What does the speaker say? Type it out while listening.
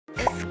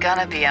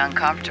gonna be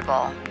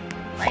uncomfortable.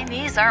 My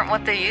knees aren't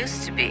what they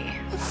used to be.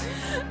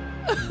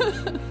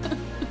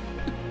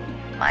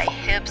 My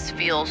hips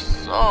feel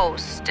so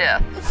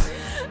stiff.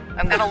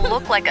 I'm gonna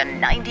look like a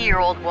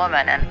 90-year-old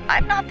woman, and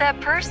I'm not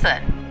that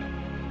person.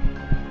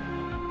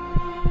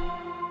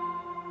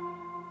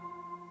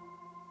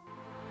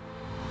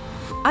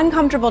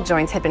 Uncomfortable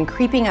joints had been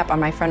creeping up on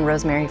my friend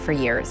Rosemary for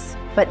years,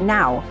 but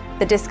now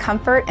the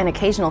discomfort and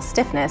occasional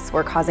stiffness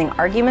were causing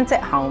arguments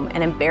at home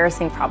and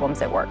embarrassing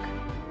problems at work.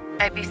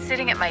 I'd be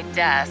sitting at my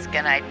desk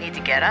and I'd need to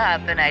get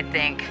up and I'd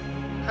think,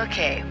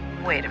 okay,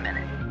 wait a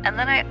minute. And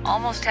then I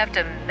almost have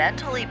to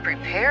mentally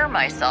prepare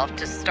myself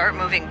to start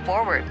moving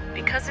forward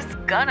because it's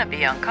gonna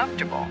be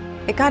uncomfortable.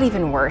 It got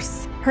even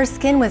worse. Her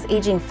skin was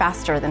aging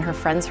faster than her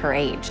friends her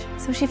age,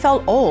 so she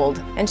felt old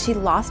and she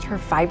lost her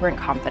vibrant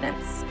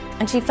confidence.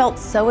 And she felt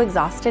so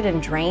exhausted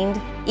and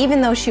drained. Even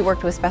though she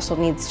worked with special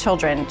needs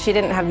children, she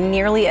didn't have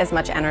nearly as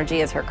much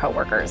energy as her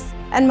coworkers.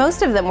 And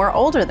most of them were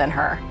older than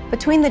her.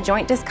 Between the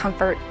joint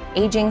discomfort,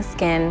 aging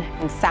skin,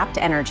 and sapped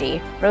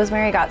energy,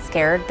 Rosemary got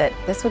scared that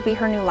this would be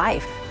her new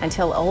life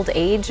until old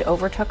age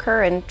overtook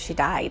her and she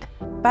died.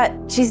 But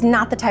she's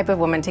not the type of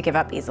woman to give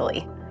up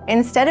easily.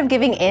 Instead of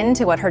giving in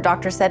to what her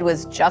doctor said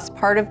was just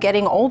part of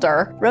getting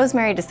older,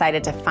 Rosemary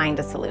decided to find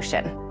a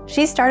solution.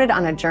 She started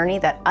on a journey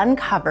that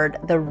uncovered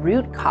the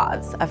root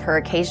cause of her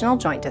occasional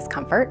joint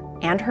discomfort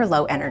and her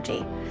low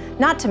energy,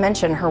 not to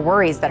mention her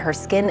worries that her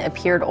skin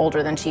appeared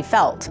older than she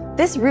felt.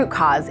 This root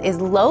cause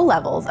is low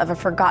levels of a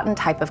forgotten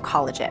type of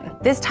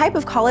collagen. This type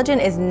of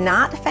collagen is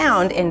not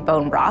found in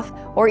bone broth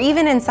or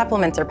even in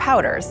supplements or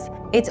powders.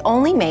 It's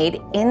only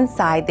made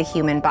inside the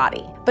human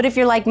body. But if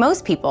you're like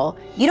most people,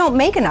 you don't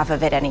make enough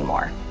of it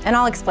anymore, and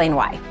I'll explain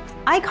why.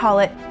 I call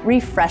it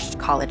refreshed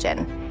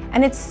collagen.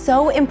 And it's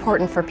so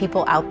important for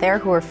people out there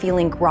who are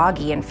feeling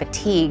groggy and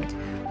fatigued,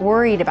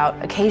 worried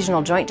about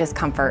occasional joint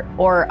discomfort,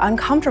 or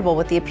uncomfortable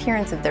with the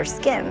appearance of their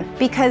skin.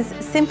 Because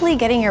simply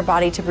getting your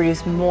body to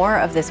produce more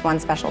of this one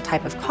special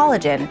type of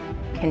collagen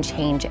can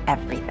change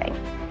everything.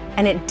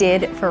 And it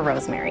did for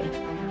Rosemary.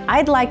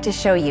 I'd like to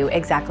show you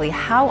exactly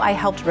how I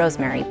helped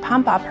Rosemary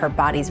pump up her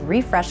body's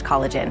refreshed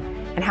collagen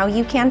and how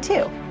you can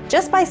too,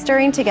 just by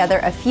stirring together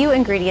a few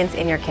ingredients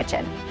in your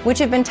kitchen, which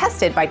have been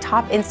tested by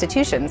top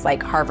institutions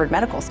like Harvard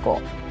Medical School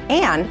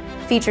and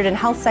featured in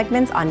health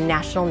segments on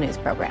national news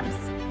programs.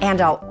 And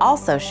I'll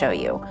also show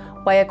you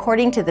why,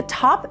 according to the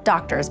top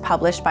doctors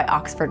published by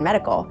Oxford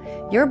Medical,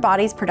 your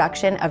body's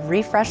production of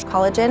refreshed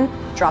collagen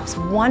drops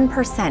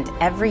 1%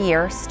 every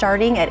year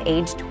starting at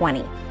age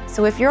 20.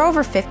 So if you're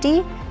over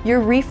 50, your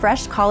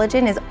refreshed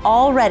collagen is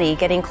already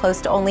getting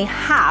close to only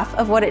half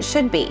of what it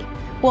should be.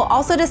 We'll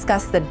also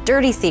discuss the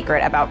dirty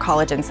secret about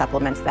collagen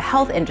supplements the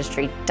health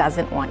industry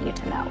doesn't want you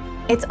to know.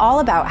 It's all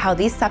about how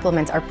these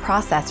supplements are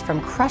processed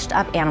from crushed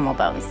up animal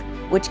bones,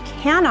 which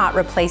cannot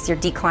replace your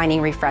declining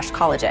refreshed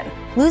collagen.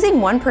 Losing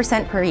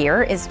 1% per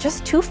year is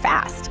just too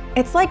fast.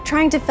 It's like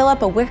trying to fill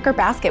up a wicker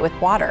basket with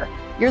water.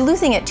 You're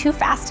losing it too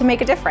fast to make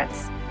a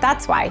difference.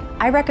 That's why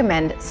I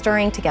recommend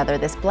stirring together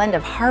this blend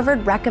of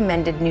Harvard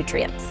recommended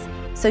nutrients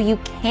so you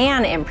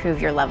can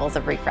improve your levels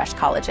of refreshed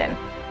collagen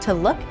to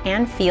look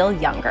and feel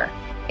younger.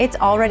 It's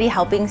already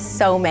helping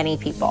so many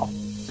people.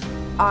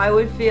 I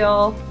would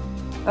feel,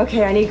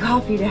 okay, I need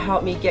coffee to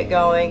help me get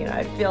going, and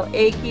I'd feel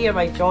achy in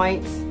my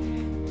joints.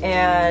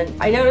 And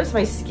I noticed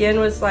my skin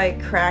was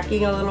like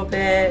cracking a little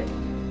bit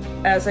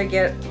as I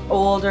get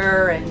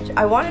older, and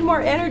I wanted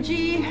more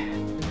energy.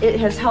 It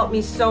has helped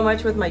me so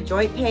much with my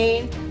joint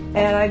pain,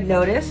 and I've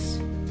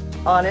noticed,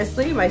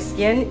 honestly, my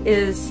skin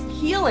is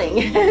healing.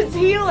 It's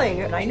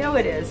healing, and I know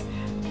it is.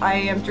 I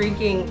am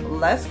drinking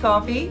less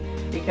coffee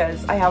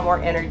because I have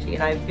more energy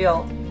and I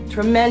feel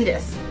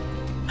tremendous.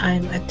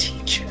 I'm a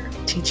teacher,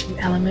 teaching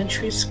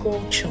elementary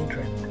school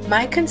children.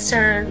 My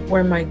concern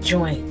were my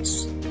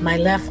joints, my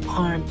left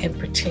arm in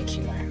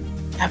particular.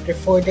 After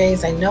 4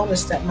 days, I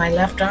noticed that my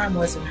left arm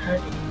wasn't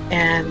hurting.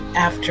 And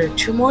after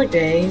 2 more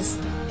days,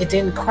 it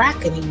didn't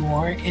crack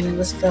anymore and it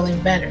was feeling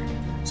better.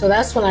 So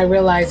that's when I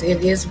realized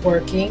it is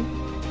working.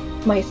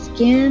 My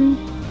skin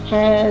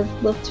has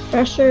looked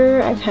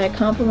fresher. I've had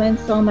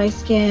compliments on my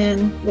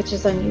skin, which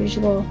is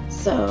unusual.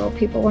 So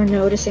people were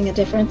noticing a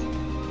difference.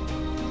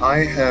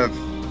 I have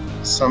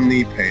some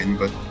knee pain,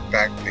 but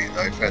back pain.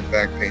 I've had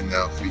back pain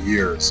now for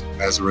years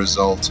as a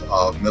result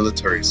of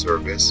military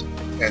service.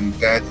 And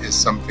that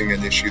is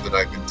an issue that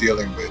I've been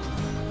dealing with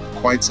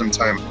for quite some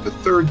time. The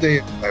 3rd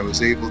day, I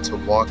was able to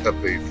walk up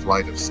a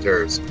flight of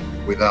stairs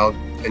without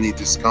any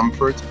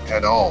discomfort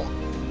at all.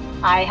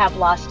 I have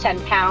lost 10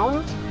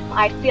 pounds.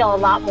 I feel a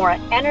lot more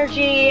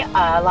energy,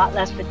 a lot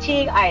less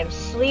fatigue. I am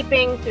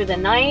sleeping through the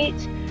night.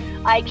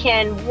 I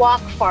can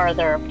walk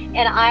farther.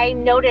 And I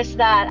notice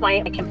that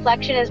my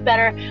complexion is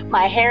better,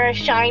 my hair is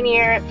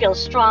shinier, it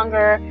feels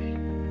stronger.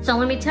 So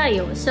let me tell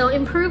you, so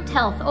improved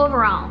health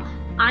overall.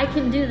 I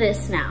can do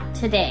this now,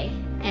 today,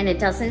 and it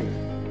doesn't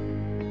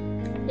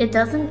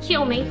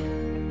kill me.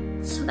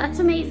 So that's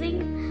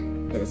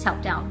amazing. It has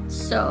helped out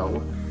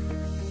so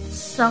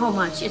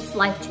much. It's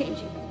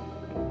life-changing.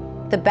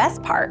 The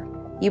best part,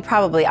 You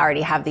probably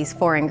already have these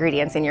 4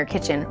 ingredients in your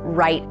kitchen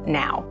right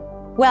now.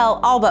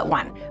 Well, all but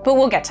one, but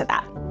we'll get to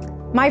that.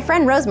 My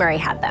friend Rosemary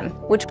had them,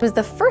 which was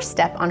the first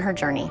step on her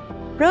journey.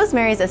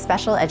 Rosemary's a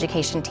special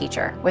education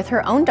teacher with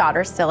her own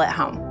daughter still at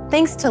home.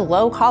 Thanks to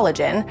low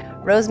collagen,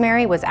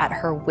 Rosemary was at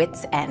her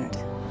wit's end.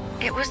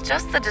 It was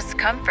just the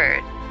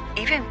discomfort.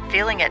 Even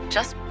feeling it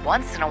just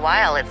once in a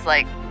while, it's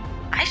like,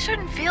 I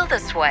shouldn't feel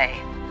this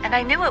way. And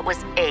I knew it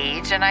was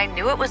age, and I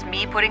knew it was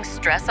me putting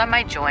stress on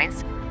my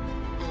joints.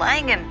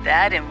 Lying in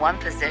bed in one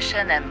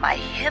position, and my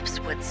hips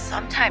would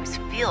sometimes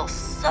feel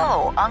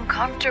so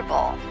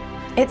uncomfortable.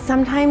 It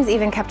sometimes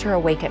even kept her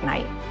awake at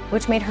night,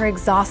 which made her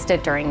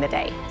exhausted during the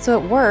day.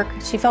 So at work,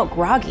 she felt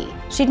groggy.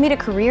 She'd made a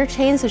career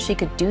change so she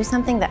could do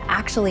something that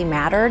actually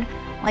mattered,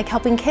 like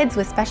helping kids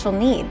with special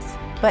needs.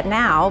 But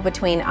now,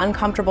 between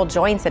uncomfortable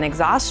joints and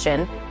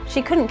exhaustion,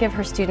 she couldn't give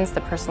her students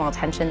the personal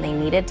attention they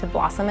needed to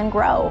blossom and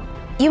grow.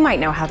 You might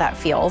know how that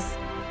feels.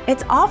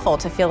 It's awful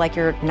to feel like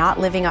you're not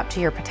living up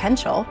to your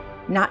potential,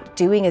 not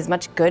doing as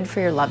much good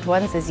for your loved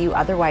ones as you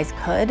otherwise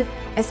could,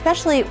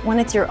 especially when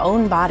it's your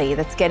own body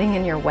that's getting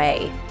in your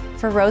way.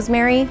 For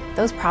Rosemary,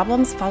 those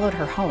problems followed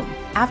her home.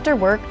 After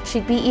work,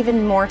 she'd be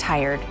even more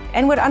tired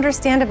and would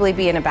understandably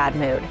be in a bad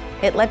mood.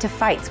 It led to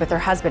fights with her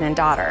husband and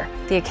daughter.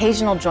 The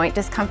occasional joint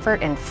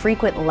discomfort and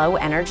frequent low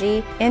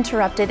energy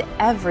interrupted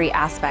every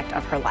aspect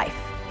of her life.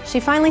 She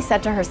finally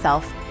said to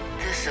herself,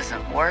 This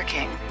isn't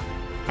working.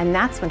 And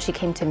that's when she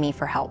came to me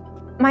for help.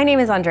 My name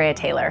is Andrea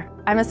Taylor.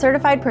 I'm a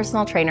certified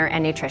personal trainer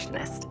and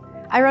nutritionist.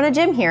 I run a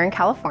gym here in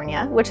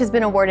California, which has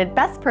been awarded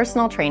Best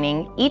Personal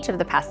Training each of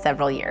the past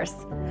several years.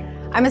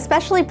 I'm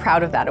especially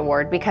proud of that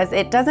award because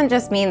it doesn't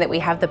just mean that we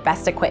have the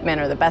best equipment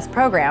or the best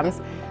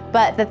programs,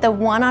 but that the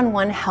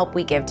one-on-one help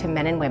we give to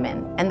men and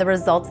women and the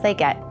results they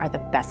get are the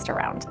best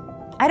around.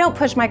 I don't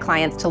push my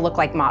clients to look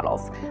like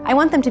models. I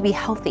want them to be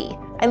healthy.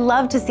 I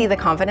love to see the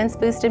confidence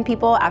boost in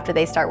people after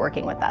they start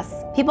working with us.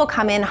 People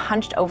come in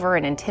hunched over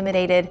and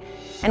intimidated,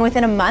 and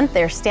within a month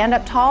they're stand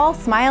up tall,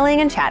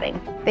 smiling and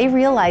chatting. They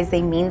realize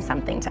they mean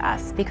something to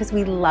us because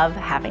we love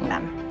having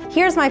them.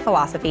 Here's my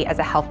philosophy as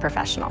a health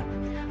professional.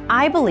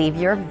 I believe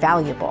you're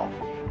valuable,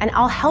 and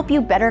I'll help you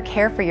better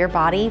care for your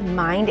body,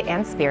 mind,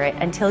 and spirit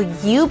until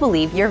you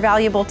believe you're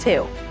valuable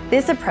too.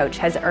 This approach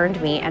has earned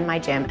me and my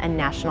gym a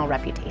national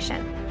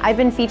reputation. I've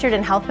been featured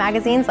in health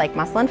magazines like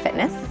Muscle and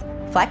Fitness,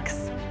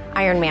 Flex,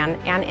 Ironman,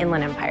 and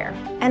Inland Empire.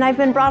 And I've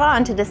been brought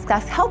on to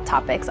discuss health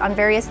topics on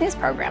various news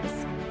programs.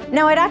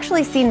 Now, I'd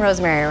actually seen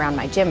Rosemary around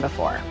my gym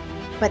before,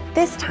 but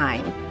this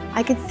time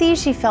I could see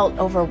she felt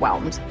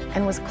overwhelmed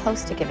and was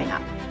close to giving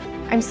up.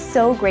 I'm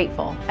so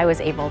grateful I was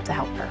able to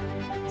help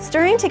her.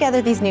 Stirring together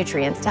these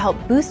nutrients to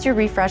help boost your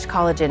Refreshed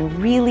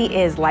Collagen really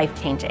is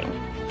life-changing.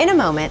 In a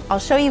moment, I'll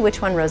show you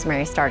which one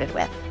Rosemary started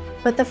with.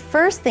 But the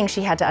first thing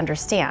she had to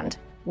understand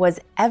was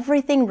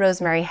everything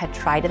Rosemary had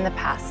tried in the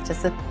past to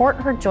support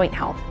her joint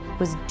health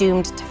was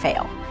doomed to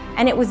fail.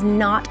 And it was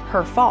not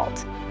her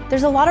fault.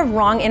 There's a lot of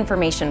wrong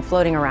information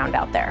floating around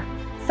out there.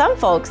 Some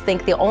folks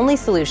think the only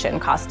solution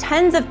costs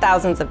tens of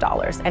thousands of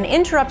dollars and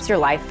interrupts your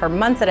life for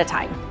months at a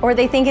time. Or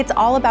they think it's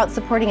all about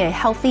supporting a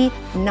healthy,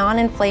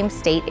 non-inflamed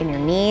state in your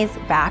knees,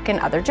 back, and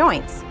other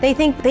joints. They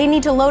think they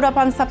need to load up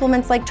on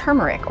supplements like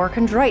turmeric or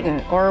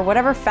chondroitin or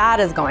whatever fad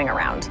is going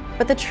around.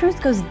 But the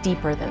truth goes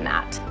deeper than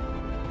that.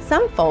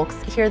 Some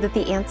folks hear that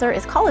the answer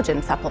is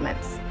collagen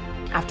supplements.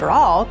 After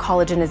all,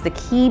 collagen is the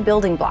key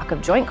building block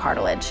of joint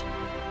cartilage.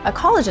 A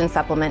collagen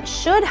supplement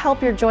should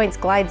help your joints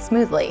glide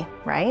smoothly,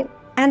 right?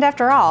 And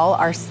after all,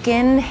 our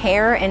skin,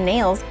 hair, and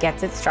nails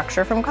gets its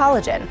structure from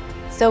collagen.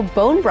 So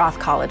bone broth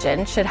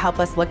collagen should help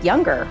us look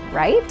younger,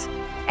 right?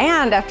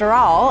 And after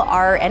all,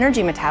 our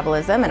energy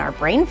metabolism and our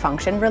brain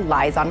function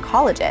relies on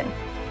collagen.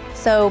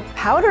 So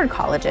powdered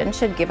collagen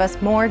should give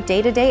us more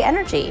day-to-day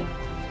energy,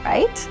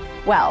 right?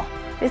 Well,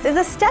 this is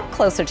a step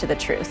closer to the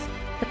truth,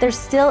 but there's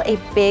still a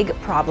big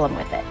problem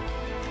with it.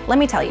 Let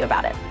me tell you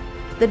about it.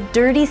 The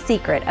dirty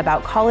secret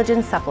about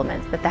collagen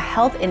supplements that the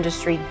health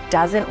industry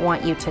doesn't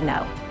want you to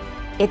know.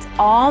 It's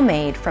all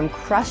made from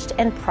crushed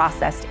and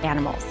processed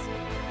animals.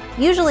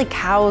 Usually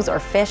cows or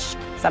fish,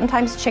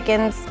 sometimes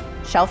chickens,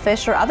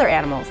 shellfish, or other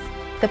animals.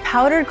 The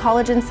powdered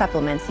collagen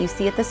supplements you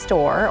see at the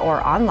store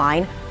or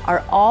online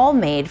are all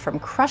made from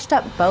crushed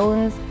up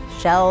bones,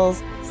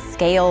 shells,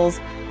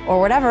 scales, or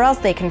whatever else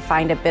they can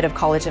find a bit of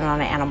collagen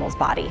on an animal's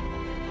body.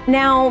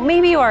 Now,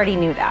 maybe you already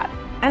knew that,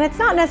 and it's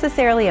not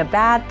necessarily a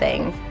bad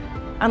thing,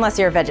 unless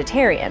you're a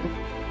vegetarian.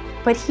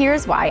 But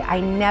here's why I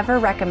never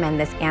recommend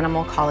this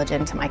animal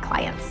collagen to my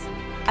clients,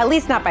 at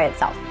least not by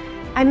itself.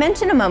 I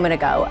mentioned a moment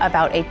ago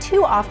about a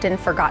too often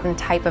forgotten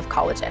type of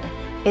collagen.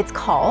 It's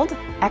called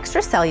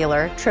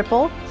extracellular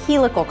triple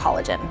helical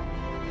collagen.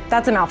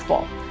 That's a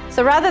mouthful.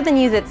 So rather than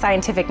use its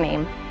scientific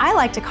name, I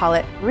like to call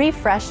it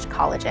refreshed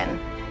collagen,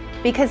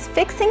 because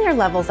fixing your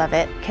levels of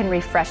it can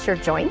refresh your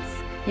joints,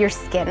 your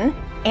skin,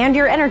 and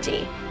your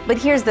energy. But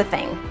here's the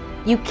thing,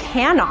 you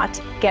cannot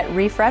get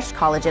refreshed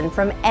collagen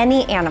from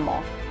any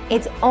animal.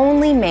 It's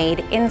only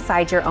made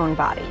inside your own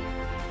body.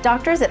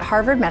 Doctors at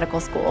Harvard Medical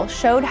School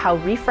showed how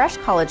refreshed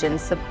collagen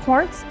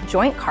supports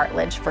joint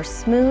cartilage for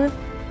smooth,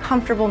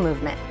 comfortable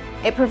movement.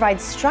 It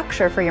provides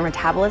structure for your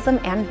metabolism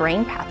and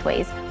brain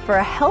pathways for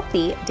a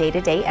healthy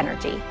day-to-day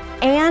energy,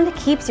 and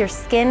keeps your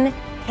skin,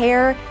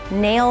 hair,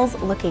 nails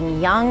looking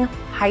young,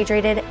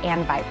 hydrated,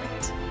 and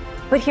vibrant.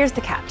 But here's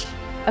the catch.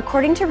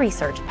 According to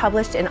research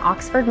published in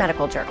Oxford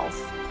Medical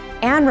Journals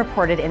and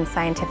reported in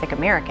Scientific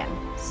American,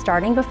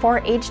 starting before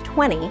age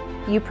 20,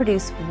 you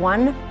produce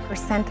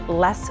 1%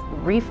 less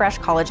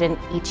refreshed collagen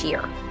each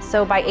year.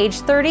 So by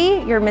age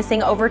 30, you're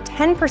missing over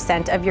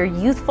 10% of your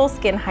youthful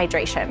skin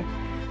hydration.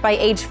 By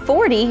age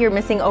 40, you're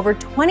missing over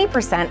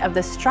 20% of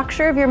the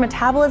structure of your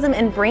metabolism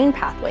and brain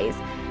pathways,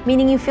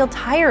 meaning you feel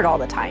tired all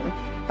the time.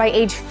 By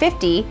age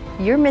 50,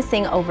 you're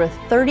missing over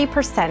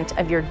 30%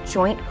 of your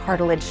joint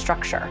cartilage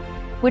structure,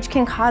 which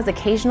can cause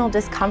occasional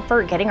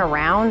discomfort getting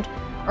around,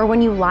 or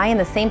when you lie in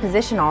the same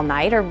position all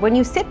night, or when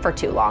you sit for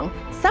too long.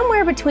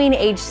 Somewhere between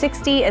age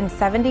 60 and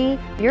 70,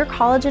 your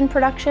collagen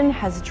production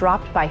has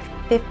dropped by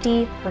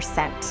 50%.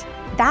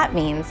 That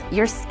means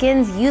your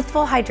skin's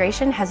youthful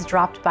hydration has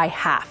dropped by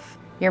half.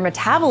 Your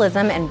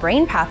metabolism and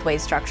brain pathway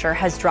structure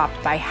has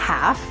dropped by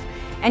half,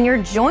 and your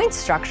joint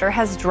structure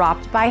has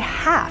dropped by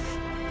half.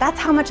 That's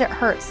how much it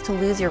hurts to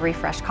lose your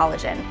refreshed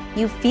collagen.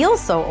 You feel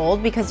so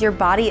old because your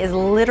body is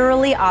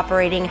literally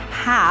operating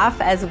half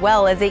as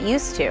well as it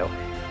used to.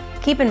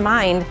 Keep in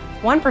mind,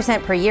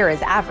 1% per year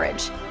is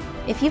average.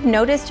 If you've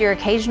noticed your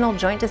occasional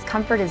joint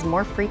discomfort is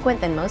more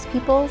frequent than most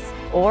people's,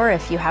 or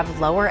if you have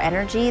lower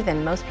energy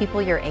than most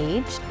people your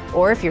age,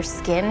 or if your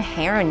skin,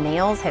 hair, and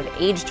nails have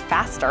aged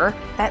faster,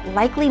 that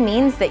likely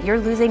means that you're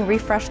losing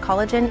refreshed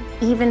collagen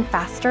even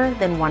faster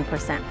than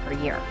 1% per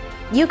year.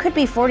 You could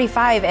be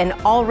 45 and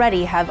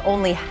already have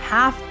only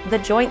half the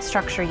joint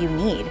structure you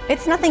need.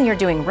 It's nothing you're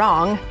doing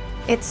wrong,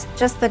 it's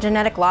just the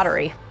genetic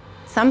lottery.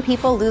 Some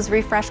people lose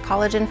refreshed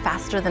collagen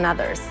faster than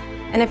others.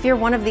 And if you're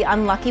one of the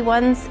unlucky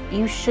ones,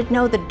 you should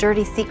know the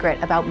dirty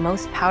secret about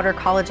most powder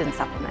collagen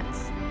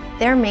supplements.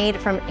 They're made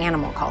from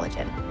animal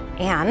collagen.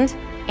 And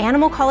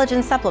animal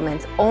collagen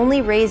supplements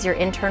only raise your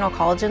internal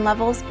collagen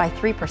levels by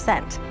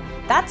 3%.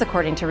 That's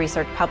according to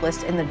research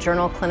published in the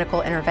journal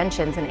Clinical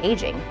Interventions in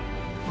Aging.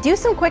 Do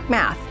some quick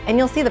math and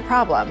you'll see the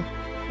problem.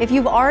 If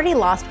you've already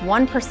lost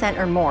 1%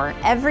 or more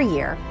every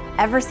year,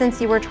 ever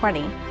since you were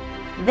 20,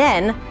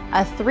 then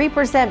a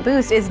 3%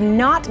 boost is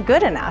not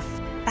good enough.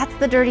 That's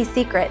the dirty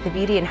secret the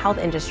beauty and health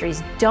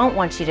industries don't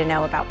want you to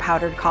know about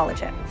powdered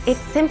collagen. It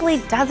simply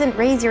doesn't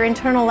raise your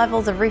internal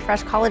levels of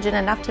refreshed collagen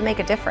enough to make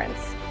a difference.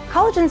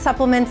 Collagen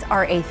supplements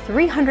are a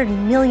 $300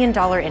 million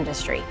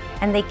industry,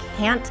 and they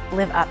can't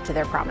live up to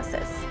their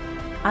promises.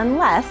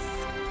 Unless,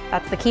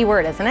 that's the key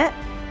word, isn't it?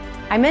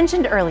 I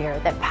mentioned earlier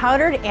that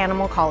powdered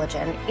animal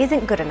collagen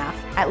isn't good enough,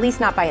 at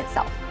least not by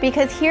itself.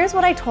 Because here's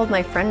what I told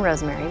my friend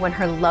Rosemary when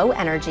her low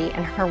energy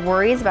and her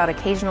worries about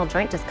occasional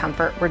joint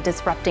discomfort were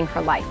disrupting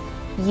her life.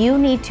 You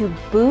need to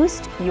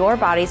boost your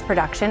body's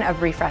production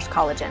of refreshed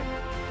collagen.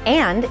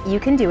 And you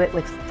can do it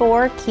with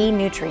 4 key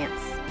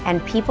nutrients.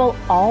 And people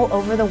all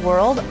over the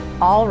world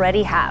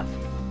already have.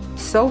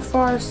 So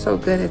far, so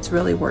good. It's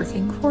really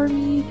working for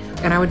me.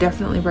 And I would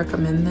definitely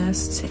recommend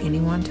this to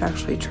anyone to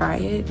actually try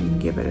it and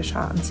give it a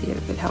shot and see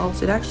if it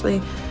helps. It actually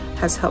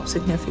has helped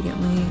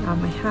significantly. I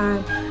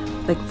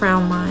had like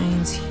frown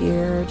lines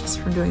here just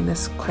from doing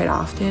this quite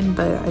often,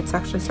 but it's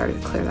actually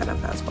started to clear that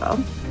up as well.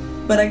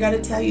 But I gotta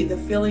tell you, the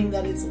feeling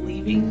that it's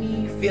leaving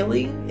me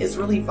feeling is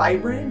really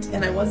vibrant,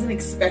 and I wasn't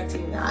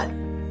expecting that.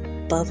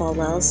 Above all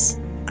else,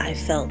 I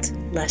felt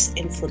less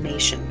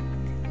inflammation.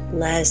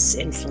 Less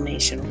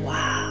inflammation,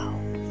 wow.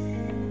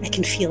 I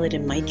can feel it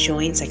in my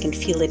joints, I can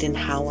feel it in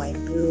how I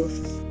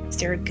move.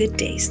 There are good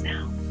days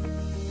now,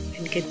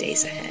 and good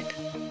days ahead.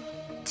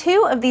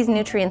 2 of these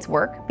nutrients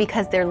work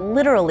because they're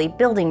literally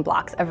building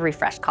blocks of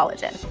refreshed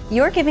collagen.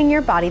 You're giving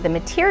your body the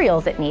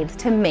materials it needs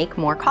to make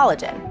more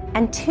collagen.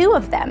 And 2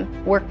 of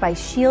them work by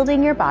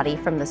shielding your body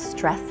from the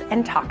stress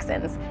and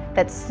toxins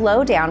that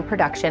slow down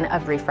production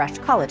of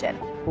refreshed collagen.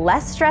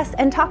 Less stress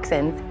and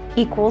toxins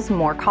equals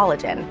more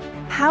collagen.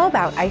 How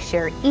about I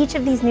share each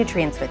of these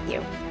nutrients with you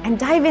and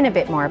dive in a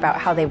bit more about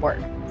how they work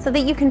so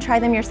that you can try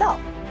them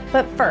yourself.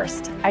 But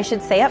first, I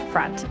should say up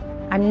front,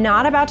 I'm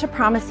not about to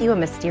promise you a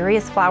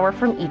mysterious flower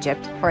from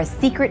Egypt or a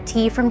secret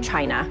tea from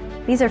China.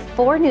 These are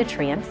 4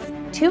 nutrients,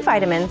 2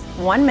 vitamins,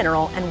 1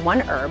 mineral, and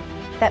 1 herb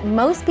that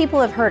most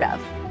people have heard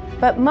of.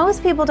 But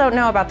most people don't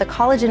know about the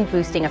collagen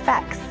boosting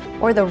effects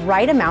or the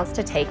right amounts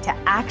to take to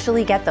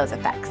actually get those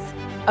effects.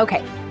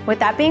 Okay, with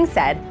that being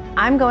said,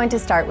 I'm going to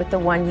start with the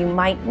one you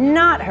might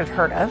not have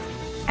heard of,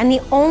 and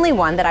the only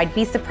one that I'd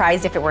be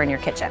surprised if it were in your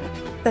kitchen.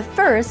 The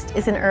first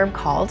is an herb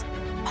called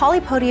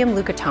Polypodium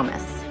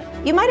leucotomus.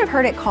 You might have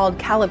heard it called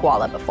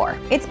caliguala before.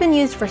 It's been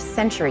used for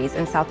centuries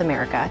in South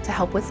America to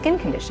help with skin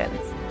conditions,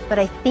 but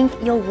I think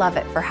you'll love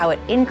it for how it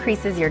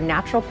increases your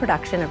natural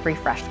production of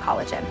refreshed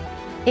collagen.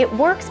 It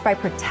works by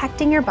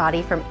protecting your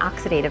body from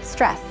oxidative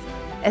stress,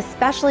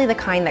 especially the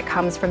kind that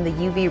comes from the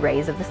UV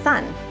rays of the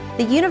sun.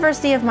 The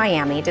University of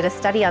Miami did a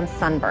study on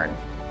sunburn.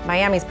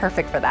 Miami's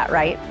perfect for that,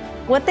 right?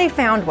 What they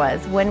found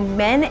was when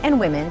men and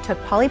women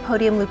took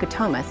Polypodium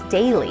leukotomus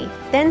daily,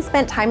 then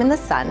spent time in the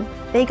sun,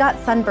 they got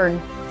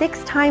sunburn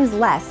 6 times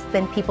less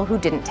than people who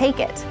didn't take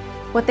it.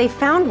 What they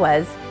found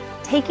was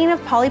taking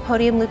of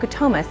Polypodium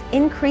leukotomus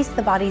increased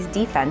the body's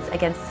defense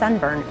against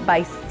sunburn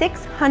by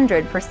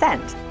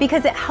 600%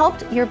 because it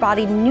helped your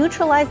body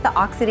neutralize the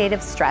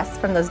oxidative stress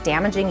from those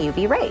damaging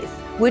UV rays,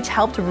 which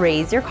helped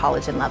raise your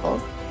collagen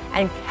levels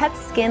and kept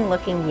skin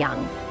looking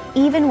young,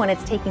 even when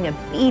it's taking a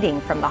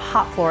beating from the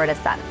hot Florida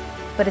sun.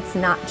 But it's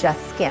not just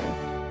skin.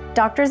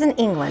 Doctors in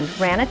England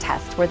ran a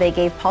test where they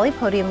gave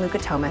Polypodium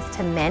leukotomus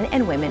to men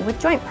and women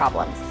with joint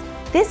problems.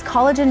 This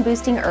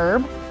collagen-boosting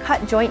herb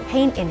cut joint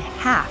pain in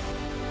half,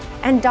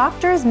 and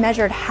doctors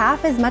measured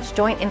half as much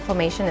joint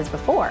inflammation as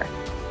before.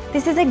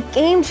 This is a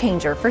game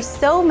changer for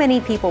so many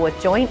people with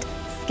joint,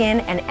 skin,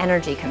 and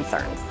energy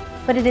concerns,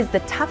 but it is the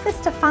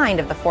toughest to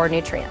find of the 4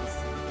 nutrients.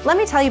 Let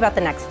me tell you about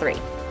the next 3,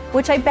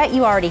 which I bet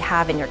you already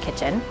have in your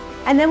kitchen,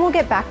 and then we'll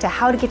get back to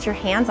how to get your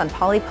hands on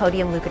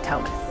Polypodium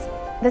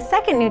leukotomus. The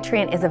second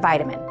nutrient is a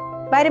vitamin,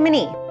 vitamin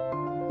E.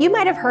 You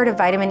might have heard of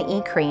vitamin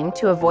E cream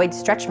to avoid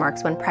stretch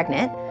marks when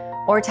pregnant,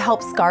 or to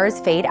help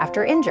scars fade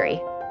after injury,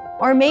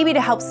 or maybe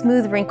to help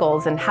smooth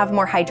wrinkles and have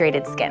more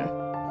hydrated skin.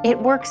 It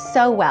works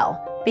so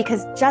well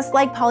because just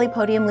like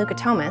Polypodium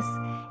leukotomus,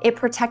 it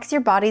protects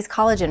your body's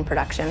collagen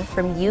production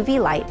from UV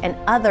light and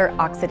other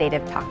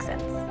oxidative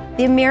toxins.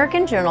 The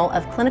American Journal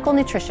of Clinical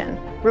Nutrition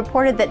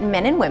reported that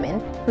men and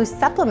women who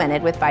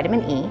supplemented with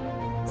vitamin E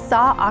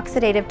saw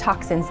oxidative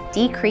toxins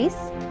decrease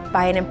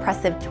by an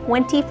impressive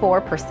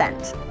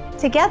 24%.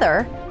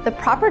 Together, the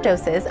proper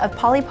doses of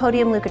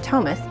Polypodium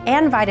leukotomus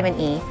and vitamin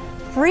E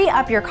free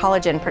up your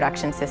collagen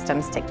production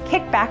systems to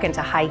kick back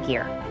into high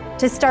gear,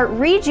 to start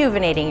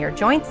rejuvenating your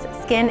joints,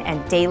 skin,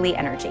 and daily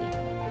energy.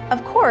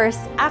 Of course,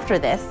 after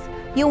this,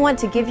 you'll want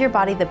to give your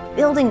body the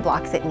building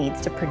blocks it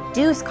needs to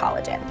produce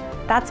collagen.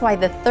 That's why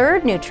the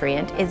third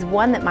nutrient is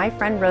one that my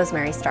friend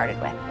Rosemary started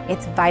with.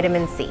 It's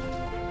vitamin C.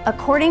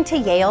 According to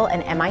Yale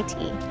and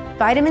MIT,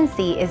 vitamin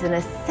C is an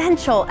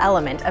essential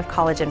element of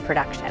collagen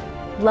production.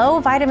 Low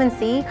vitamin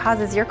C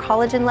causes your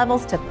collagen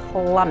levels to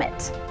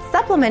plummet.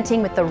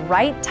 Supplementing with the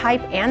right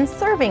type and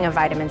serving of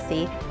vitamin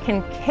C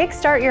can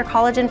kickstart your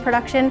collagen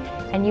production,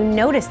 and you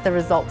notice the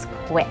results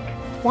quick.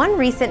 One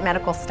recent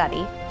medical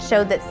study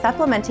showed that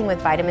supplementing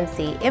with vitamin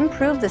C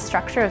improved the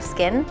structure of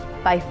skin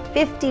by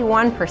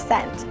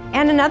 51%.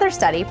 And another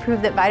study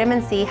proved that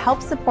vitamin C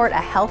helps support a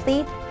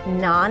healthy,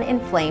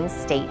 non-inflamed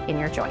state in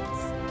your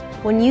joints.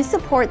 When you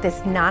support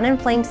this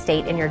non-inflamed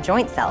state in your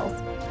joint cells,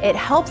 it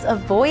helps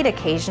avoid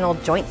occasional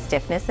joint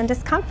stiffness and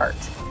discomfort.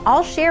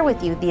 I'll share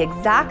with you the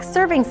exact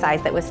serving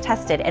size that was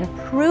tested and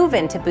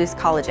proven to boost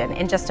collagen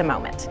in just a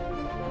moment,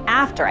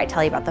 after I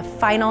tell you about the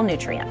final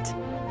nutrient,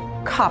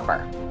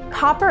 copper.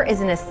 Copper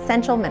is an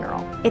essential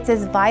mineral. It's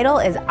as vital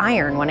as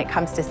iron when it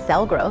comes to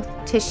cell growth,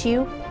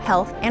 tissue,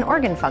 health, and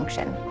organ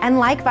function. And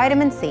like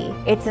vitamin C,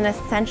 it's an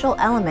essential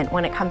element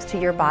when it comes to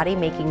your body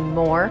making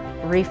more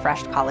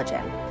refreshed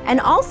collagen.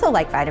 And also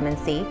like vitamin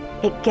C,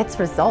 it gets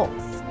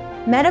results.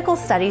 Medical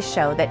studies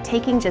show that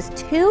taking just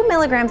 2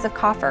 milligrams of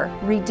copper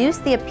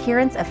reduced the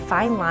appearance of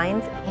fine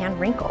lines and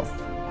wrinkles.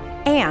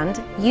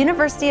 And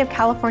University of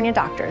California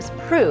doctors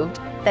proved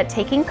that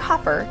taking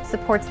copper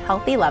supports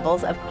healthy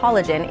levels of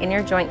collagen in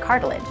your joint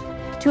cartilage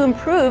to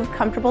improve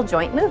comfortable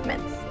joint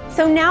movements.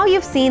 So now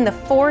you've seen the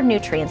 4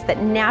 nutrients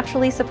that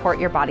naturally support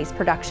your body's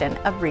production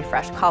of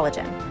refreshed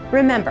collagen.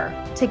 Remember,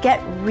 to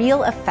get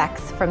real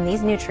effects from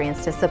these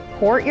nutrients to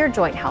support your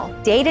joint health,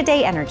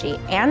 day-to-day energy,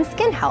 and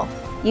skin health,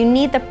 you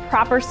need the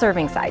proper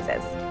serving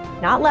sizes.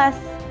 Not less,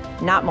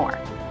 not more.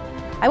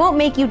 I won't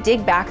make you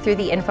dig back through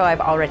the info I've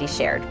already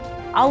shared.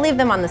 I'll leave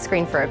them on the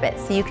screen for a bit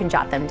so you can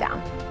jot them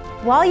down.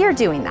 While you're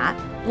doing that,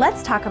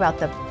 let's talk about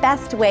the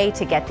best way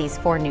to get these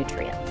 4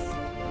 nutrients.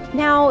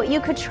 Now,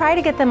 you could try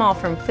to get them all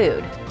from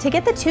food. To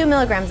get the 2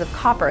 milligrams of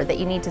copper that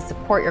you need to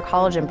support your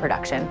collagen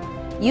production,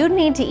 you'd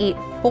need to eat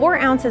 4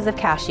 ounces of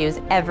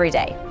cashews every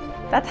day.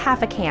 That's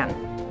half a can,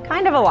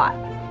 kind of a lot.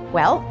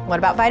 Well, what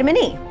about vitamin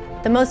E?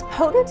 The most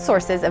potent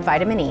sources of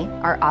vitamin E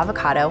are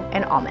avocado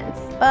and almonds,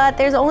 but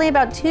there's only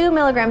about 2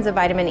 milligrams of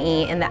vitamin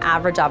E in the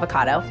average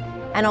avocado,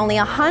 and only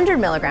 100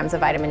 milligrams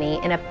of vitamin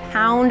E in a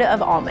pound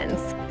of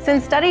almonds.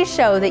 Since studies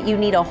show that you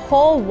need a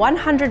whole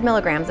 100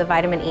 milligrams of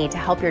vitamin E to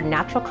help your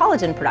natural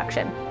collagen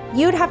production,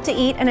 you'd have to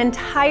eat an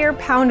entire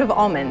pound of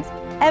almonds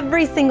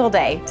every single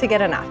day to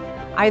get enough.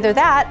 Either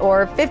that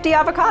or 50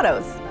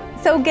 avocados.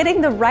 So getting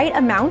the right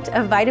amount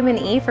of vitamin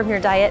E from your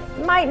diet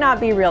might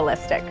not be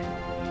realistic.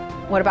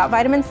 What about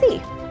vitamin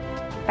C?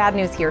 Bad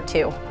news here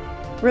too.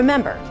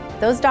 Remember,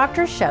 those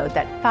doctors showed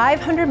that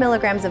 500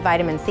 milligrams of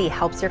vitamin C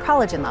helps your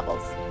collagen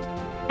levels.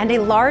 And a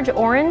large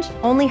orange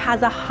only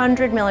has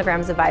 100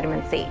 milligrams of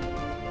vitamin C.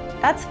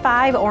 That's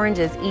 5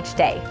 oranges each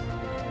day,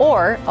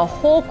 or a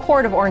whole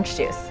quart of orange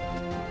juice.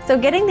 So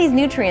getting these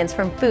nutrients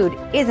from food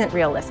isn't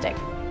realistic.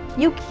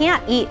 You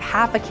can't eat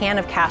half a can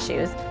of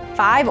cashews,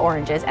 5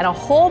 oranges, and a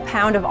whole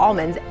pound of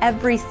almonds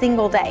every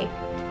single day.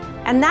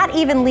 And that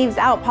even leaves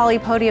out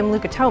Polypodium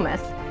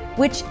leukotomus,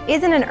 which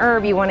isn't an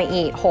herb you want to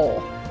eat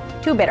whole.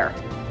 too bitter.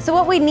 So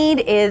what we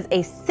need is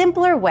a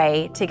simpler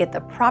way to get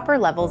the proper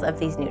levels of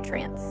these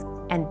nutrients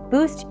and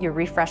boost your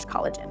refreshed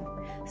collagen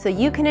so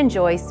you can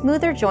enjoy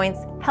smoother joints,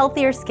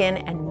 healthier skin,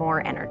 and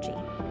more energy.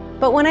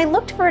 But when I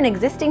looked for an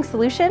existing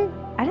solution,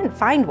 I didn't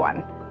find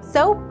one.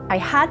 So I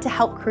had to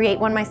help create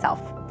one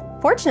myself.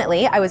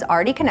 Fortunately, I was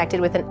already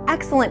connected with an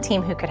excellent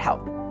team who could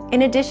help.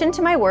 In addition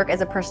to my work as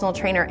a personal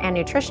trainer and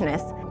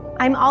nutritionist,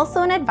 I'm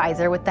also an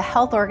advisor with the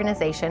health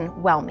organization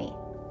WellMe.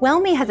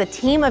 WellMe has a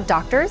team of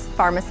doctors,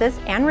 pharmacists,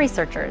 and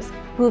researchers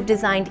who have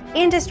designed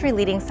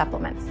industry-leading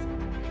supplements.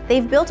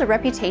 They've built a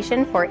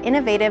reputation for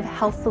innovative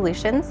health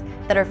solutions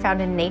that are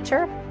found in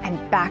nature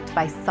and backed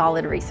by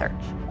solid research.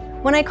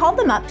 When I called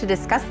them up to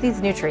discuss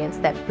these nutrients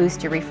that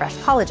boost your refreshed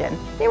collagen,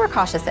 they were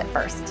cautious at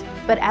first.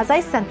 But as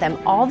I sent them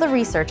all the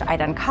research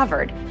I'd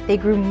uncovered, they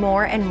grew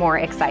more and more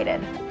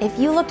excited. If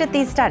you looked at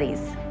these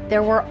studies,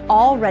 there were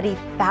already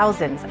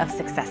thousands of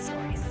success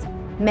stories.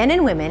 Men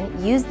and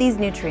women use these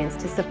nutrients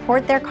to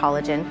support their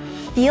collagen,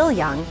 feel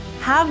young,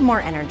 have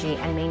more energy,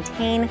 and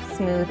maintain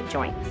smooth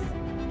joints.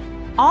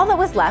 All that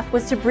was left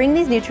was to bring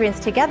these nutrients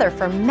together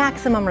for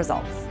maximum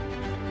results.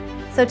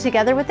 So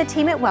together with the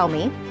team at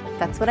WellMe,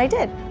 that's what I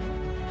did.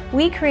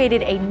 We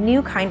created a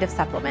new kind of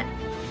supplement,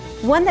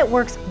 one that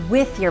works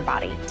with your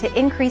body to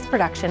increase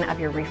production of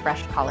your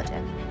refreshed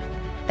collagen.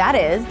 That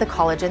is the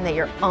collagen that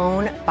your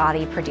own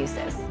body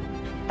produces.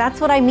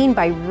 That's what I mean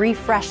by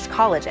refreshed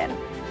collagen.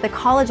 The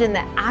collagen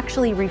that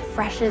actually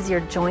refreshes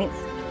your joints,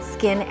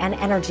 skin, and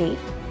energy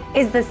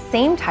is the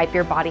same type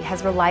your body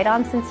has relied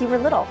on since you were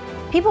little.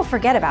 People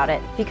forget about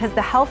it because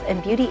the health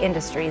and beauty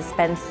industries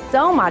spend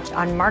so much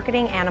on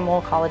marketing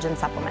animal collagen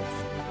supplements.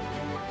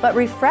 But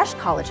refreshed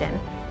collagen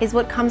is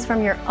what comes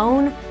from your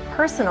own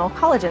personal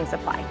collagen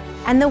supply.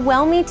 And the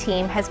WellMe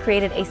team has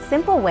created a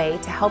simple way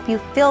to help you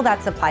fill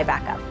that supply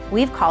back up.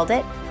 We've called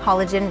it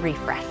Collagen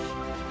Refresh.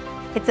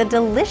 It's a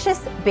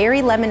delicious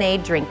berry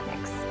lemonade drink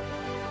mix.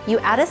 You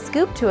add a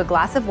scoop to a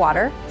glass of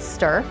water,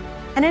 stir,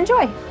 and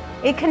enjoy.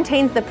 It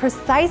contains the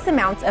precise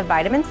amounts of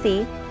vitamin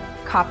C,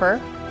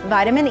 copper,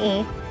 vitamin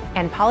E,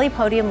 and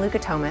polypodium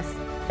leukotomus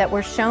that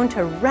were shown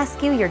to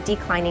rescue your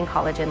declining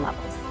collagen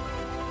levels.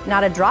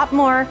 Not a drop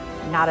more,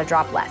 not a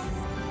drop less.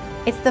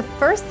 It's the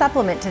first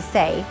supplement to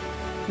say,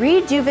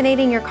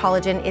 rejuvenating your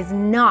collagen is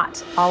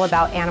not all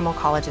about animal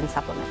collagen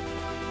supplements.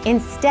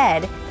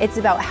 Instead, it's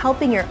about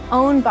helping your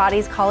own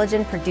body's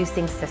collagen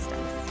producing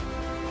systems.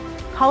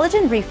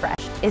 Collagen Refresh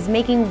is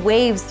making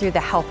waves through the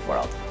health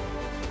world,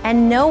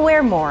 and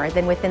nowhere more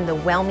than within the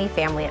WellMe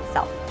family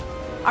itself.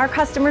 Our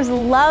customers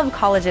love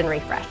Collagen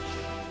Refresh.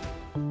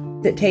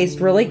 It tastes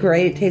really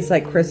great. It tastes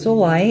like Crystal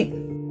Light.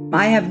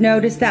 I have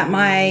noticed that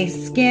my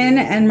skin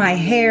and my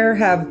hair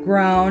have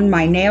grown,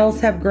 my nails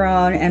have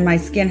grown, and my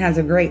skin has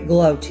a great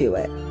glow to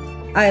it.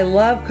 I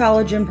love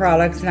collagen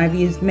products and I've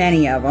used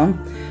many of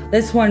them.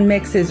 This one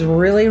mixes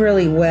really,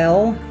 really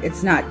well.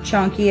 It's not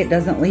chunky, it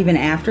doesn't leave an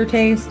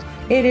aftertaste.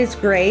 It is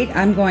great.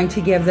 I'm going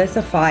to give this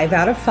a 5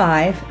 out of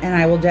 5 and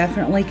I will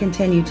definitely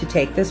continue to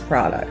take this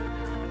product.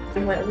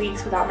 I went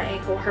weeks without my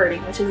ankle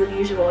hurting, which is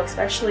unusual,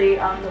 especially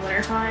in the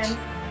wintertime.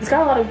 It's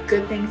got a lot of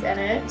good things in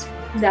it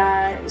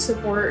that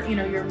support,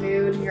 your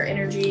mood and your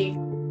energy.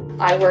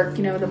 I work,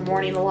 in the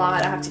morning a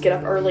lot. I have to get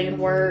up early and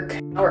work.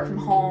 I work from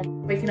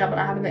home. Waking up and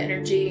not having the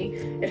energy,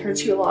 it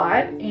hurts you a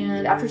lot.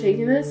 And after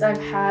taking this,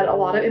 I've had a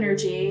lot of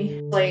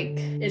energy.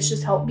 It's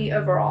just helped me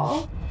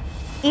overall.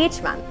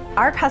 Each month,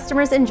 our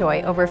customers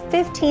enjoy over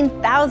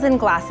 15,000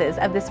 glasses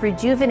of this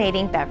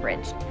rejuvenating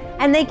beverage,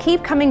 and they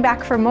keep coming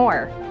back for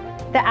more.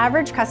 The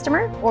average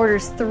customer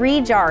orders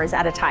 3 jars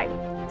at a time.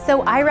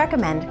 So I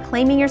recommend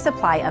claiming your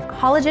supply of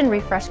Collagen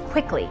Refresh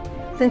quickly,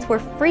 since we're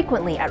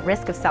frequently at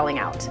risk of selling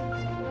out.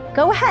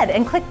 Go ahead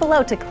and click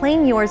below to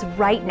claim yours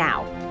right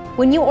now.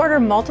 When you order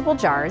multiple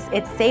jars,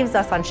 it saves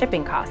us on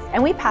shipping costs,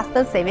 and we pass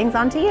those savings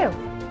on to you.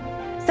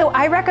 So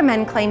I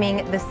recommend claiming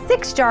the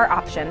 6-jar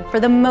option for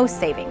the most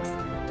savings,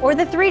 or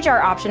the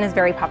 3-jar option is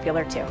very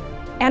popular too.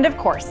 And of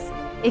course,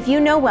 if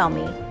you know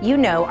WellMe, you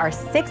know our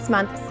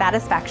 6-month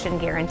satisfaction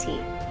guarantee.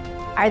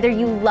 Either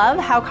you love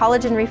how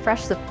Collagen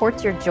Refresh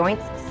supports your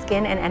joints,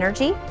 skin, and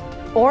energy,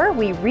 or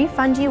we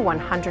refund you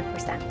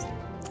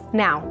 100%.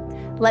 Now,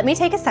 let me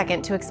take a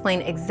second to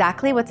explain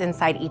exactly what's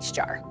inside each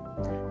jar.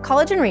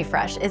 Collagen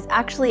Refresh is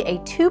actually a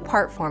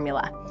 2-part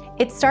formula.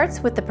 It starts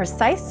with the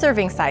precise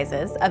serving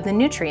sizes of the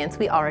nutrients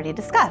we already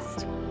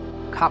discussed: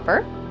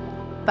 copper,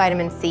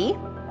 vitamin C,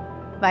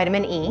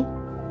 vitamin E,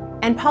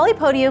 and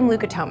polypodium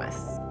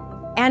leukotomus.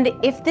 And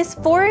if this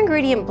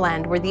 4-ingredient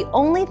blend were the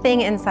only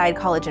thing inside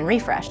Collagen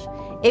Refresh,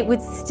 it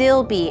would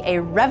still be a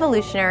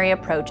revolutionary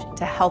approach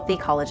to healthy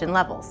collagen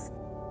levels.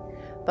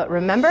 But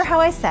remember how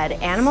I said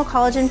animal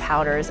collagen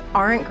powders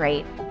aren't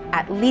great,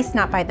 at least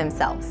not by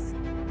themselves?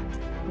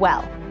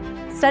 Well,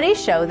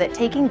 studies show that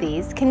taking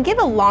these can give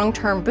a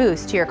long-term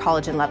boost to your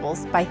collagen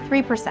levels by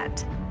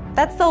 3%.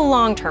 That's the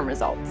long-term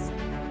results.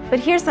 But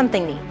here's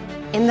something neat.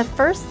 In the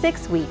first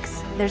 6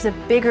 weeks, there's a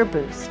bigger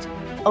boost,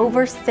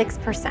 over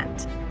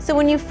 6%. So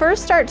when you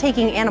first start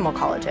taking animal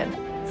collagen,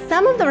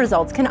 Some of the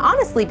results can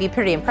honestly be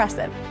pretty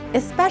impressive,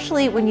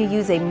 especially when you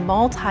use a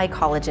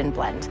multi-collagen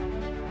blend.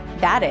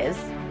 That is,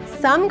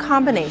 some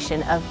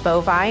combination of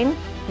bovine,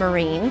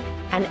 marine,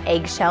 and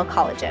eggshell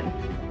collagen.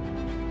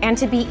 And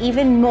to be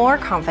even more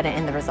confident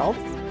in the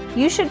results,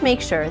 you should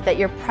make sure that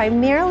you're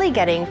primarily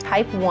getting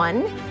type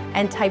 1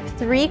 and type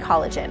 3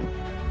 collagen,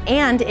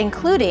 and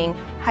including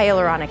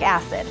hyaluronic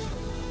acid.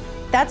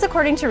 That's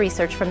according to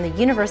research from the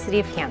University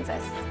of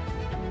Kansas.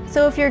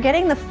 So if you're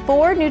getting the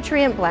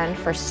 4-nutrient blend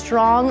for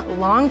strong,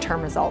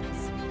 long-term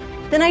results,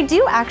 then I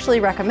do actually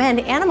recommend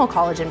animal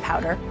collagen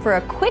powder for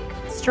a quick,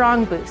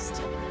 strong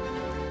boost.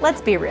 Let's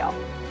be real.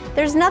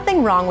 There's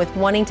nothing wrong with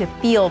wanting to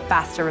feel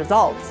faster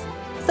results,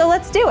 so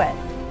let's do it.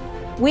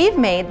 We've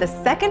made the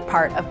second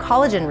part of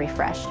Collagen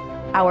Refresh,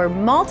 our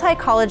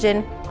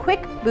multi-collagen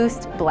quick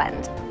boost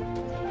blend.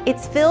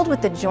 It's filled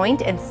with the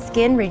joint and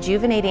skin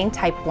rejuvenating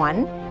type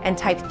 1 and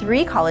type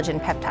 3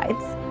 collagen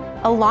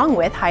peptides, along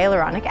with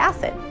hyaluronic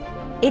acid.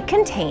 It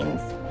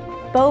contains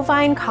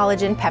bovine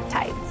collagen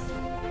peptides.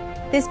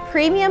 This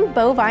premium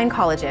bovine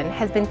collagen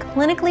has been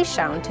clinically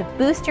shown to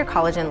boost your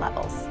collagen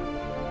levels.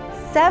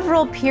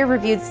 Several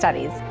peer-reviewed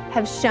studies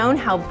have shown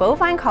how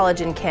bovine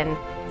collagen can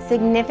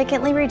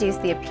significantly reduce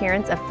the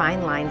appearance of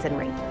fine lines and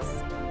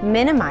wrinkles,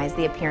 minimize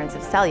the appearance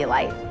of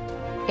cellulite,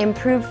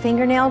 improve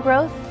fingernail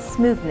growth,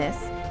 smoothness,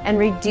 and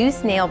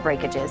reduce nail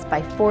breakages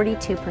by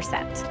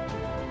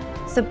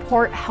 42%,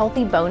 support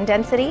healthy bone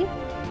density,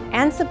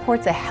 and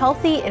supports a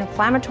healthy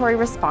inflammatory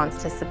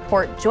response to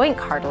support joint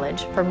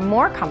cartilage for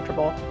more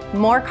comfortable,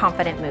 more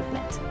confident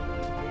movement.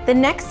 The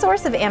next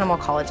source of animal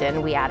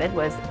collagen we added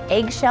was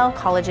eggshell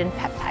collagen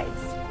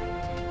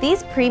peptides.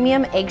 These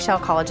premium eggshell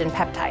collagen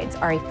peptides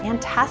are a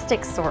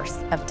fantastic source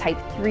of type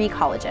 3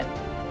 collagen.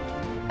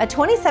 A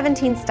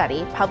 2017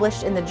 study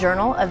published in the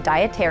Journal of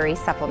Dietary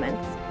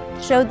Supplements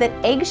showed that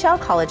eggshell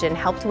collagen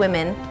helped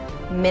women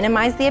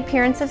minimize the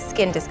appearance of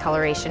skin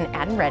discoloration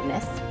and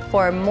redness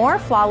for a more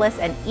flawless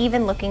and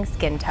even-looking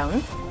skin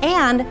tone,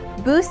 and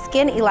boost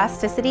skin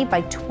elasticity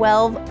by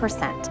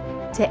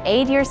 12% to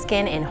aid your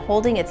skin in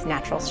holding its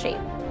natural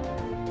shape.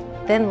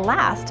 Then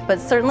last, but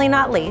certainly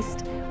not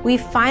least, we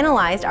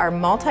finalized our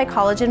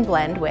multi-collagen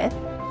blend with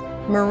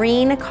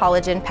marine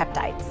collagen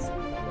peptides.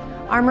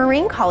 Our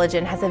marine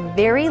collagen has a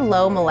very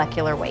low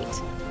molecular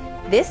weight.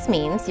 This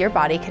means your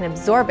body can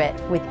absorb it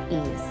with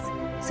ease,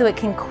 so it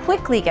can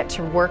quickly get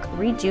to work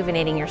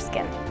rejuvenating your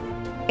skin.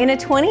 In a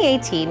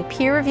 2018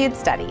 peer-reviewed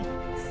study,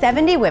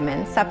 70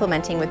 women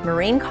supplementing with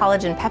marine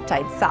collagen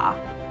peptides saw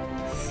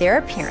their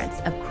appearance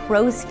of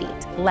crow's feet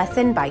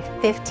lessen by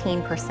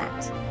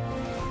 15%,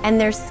 and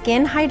their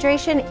skin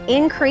hydration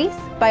increase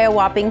by a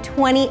whopping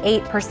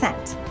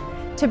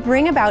 28% to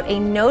bring about a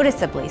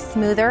noticeably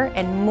smoother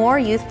and more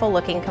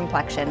youthful-looking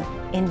complexion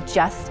in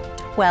just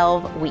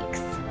 12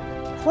 weeks.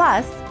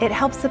 Plus, it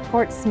helps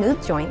support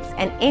smooth joints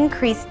and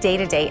increase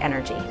day-to-day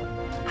energy.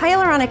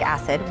 Hyaluronic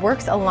acid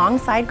works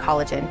alongside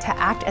collagen to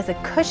act as a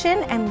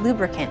cushion and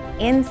lubricant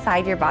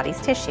inside your body's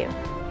tissue.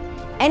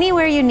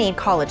 Anywhere you need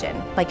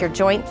collagen, like your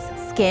joints,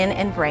 skin,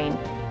 and brain,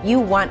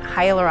 you want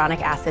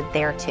hyaluronic acid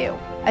there too.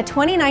 A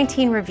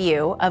 2019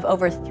 review of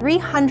over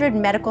 300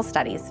 medical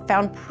studies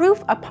found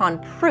proof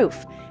upon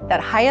proof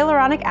that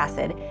hyaluronic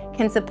acid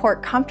can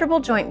support comfortable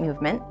joint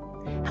movement,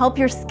 help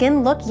your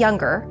skin look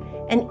younger,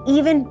 and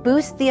even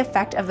boost the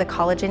effect of the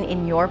collagen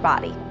in your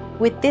body.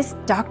 With this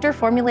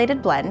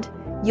doctor-formulated blend,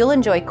 you'll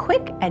enjoy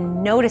quick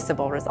and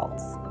noticeable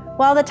results.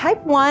 While the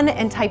type 1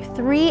 and type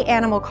 3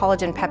 animal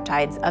collagen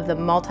peptides of the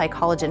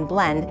multi-collagen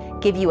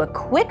blend give you a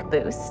quick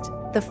boost,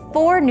 the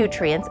 4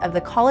 nutrients of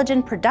the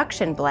collagen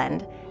production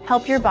blend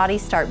help your body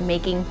start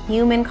making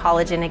human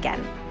collagen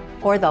again,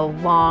 for the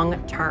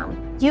long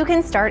term. You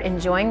can start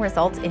enjoying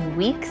results in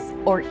weeks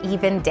or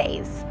even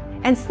days,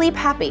 and sleep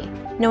happy,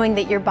 knowing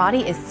that your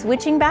body is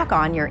switching back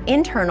on your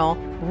internal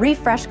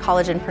refreshed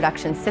collagen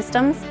production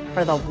systems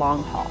for the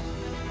long haul.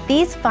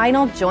 These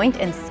final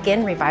joint and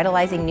skin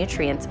revitalizing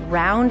nutrients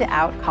round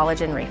out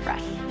Collagen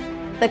Refresh.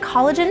 The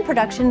collagen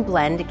production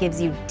blend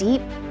gives you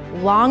deep,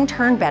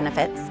 long-term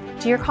benefits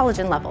to your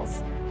collagen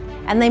levels.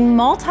 And the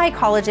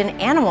multi-collagen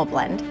animal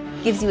blend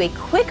gives you a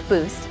quick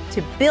boost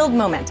to build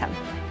momentum.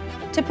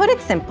 To put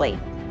it simply,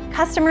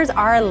 customers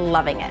are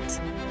loving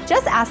it.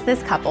 Just ask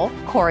this couple,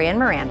 Corey and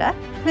Miranda,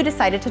 who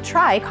decided to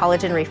try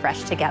Collagen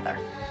Refresh together.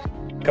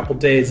 A couple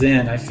days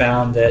in, I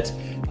found that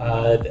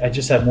I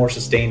just had more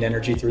sustained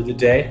energy through the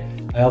day.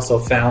 I also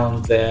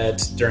found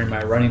that during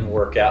my running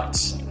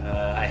workouts,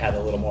 I had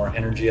a little more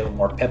energy, a little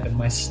more pep in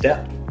my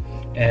step.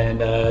 And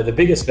the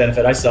biggest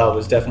benefit I saw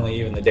was definitely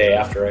even the day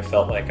after. I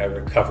felt like I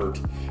recovered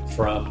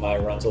from my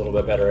runs a little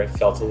bit better. I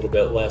felt a little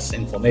bit less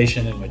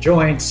inflammation in my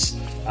joints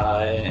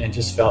and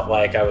just felt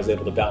like I was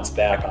able to bounce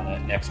back on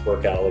that next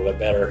workout a little bit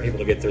better, able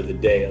to get through the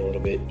day a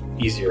little bit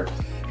easier.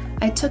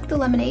 I took the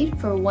lemonade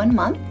for 1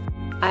 month.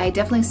 I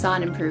definitely saw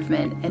an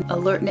improvement in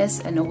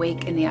alertness and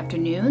awake in the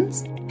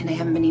afternoons, and I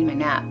haven't been eating my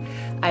nap.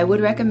 I would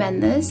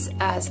recommend this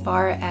as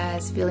far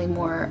as feeling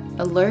more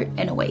alert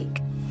and awake.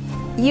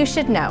 You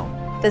should know,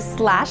 the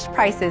slashed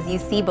prices you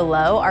see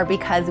below are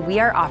because we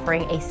are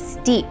offering a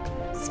steep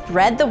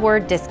spread the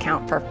word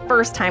discount for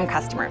first-time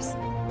customers.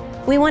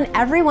 We want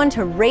everyone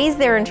to raise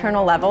their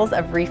internal levels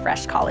of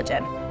Refreshed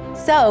Collagen.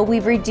 So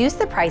we've reduced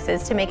the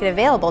prices to make it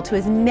available to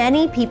as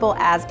many people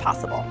as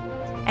possible.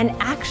 And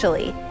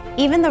actually,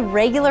 even the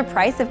regular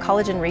price of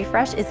Collagen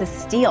Refresh is a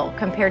steal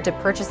compared to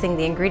purchasing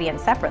the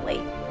ingredients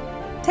separately.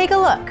 Take a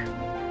look.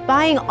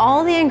 Buying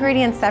all the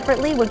ingredients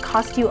separately would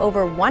cost you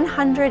over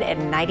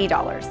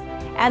 $190,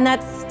 and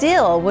that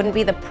still wouldn't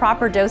be the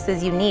proper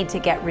doses you need to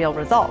get real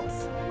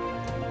results.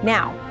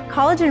 Now,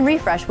 Collagen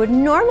Refresh would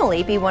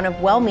normally be one of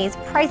WellMe's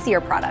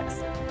pricier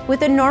products,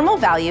 with a normal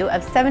value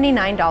of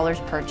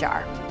 $79 per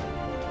jar.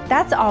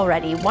 That's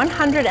already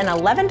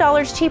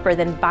 $111 cheaper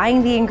than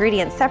buying the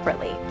ingredients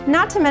separately.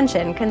 Not to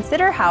mention,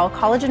 consider how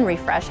Collagen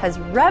Refresh has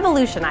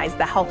revolutionized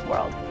the health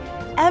world.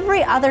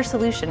 Every other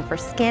solution for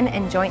skin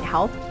and joint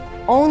health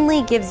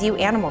only gives you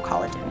animal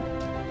collagen.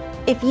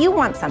 If you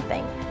want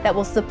something that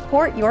will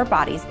support your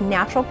body's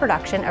natural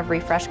production of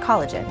Refreshed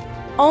Collagen,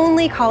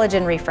 only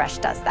Collagen Refresh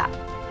does that.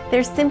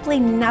 There's simply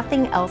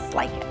nothing else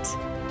like it.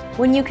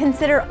 When you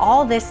consider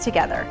all this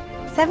together,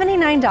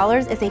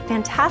 $79 is a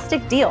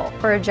fantastic deal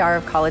for a jar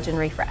of Collagen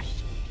Refresh.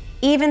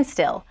 Even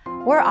still,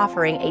 we're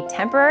offering a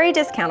temporary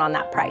discount on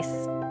that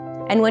price.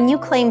 And when you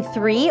claim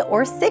 3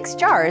 or 6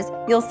 jars,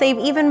 you'll save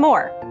even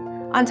more.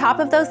 On top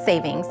of those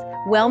savings,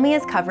 WellMe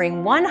is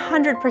covering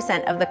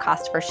 100% of the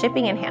cost for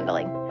shipping and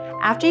handling.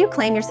 After you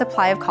claim your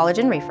supply of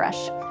Collagen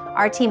Refresh,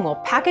 our team will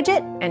package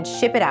it and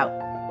ship it out.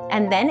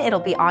 And then it'll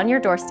be on your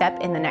doorstep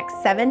in the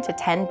next 7 to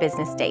 10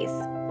 business days.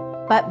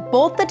 But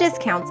both the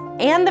discounts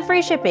and the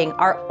free shipping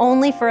are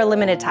only for a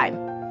limited time,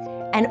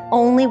 and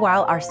only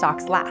while our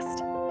stocks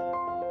last.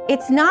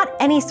 It's not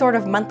any sort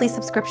of monthly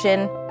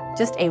subscription,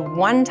 just a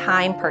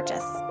one-time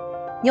purchase.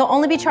 You'll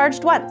only be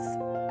charged once.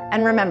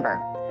 And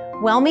remember,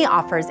 WellMe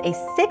offers a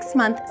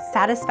 6-month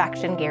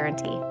satisfaction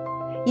guarantee.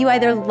 You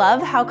either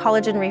love how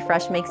Collagen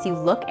Refresh makes you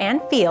look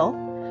and feel,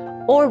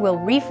 or we'll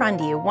refund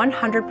you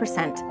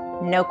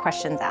 100%, no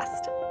questions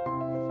asked.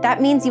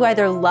 That means you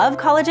either love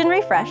Collagen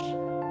Refresh,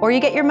 or you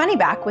get your money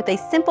back with a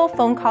simple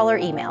phone call or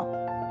email.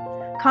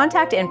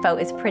 Contact info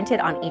is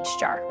printed on each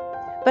jar.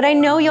 But I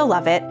know you'll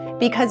love it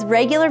because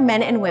regular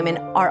men and women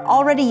are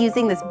already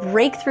using this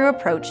breakthrough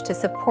approach to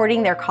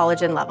supporting their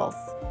collagen levels.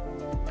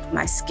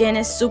 My skin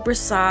is super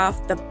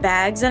soft. The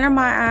bags under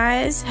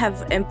my eyes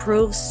have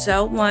improved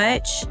so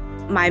much.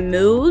 My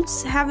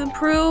moods have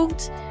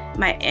improved,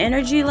 my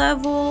energy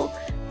level.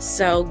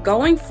 So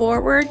going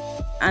forward,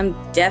 I'm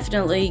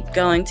definitely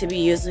going to be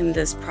using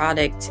this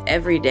product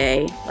every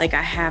day like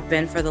I have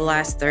been for the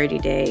last 30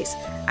 days.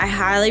 I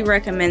highly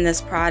recommend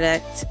this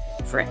product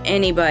for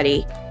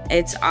anybody.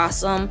 It's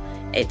awesome,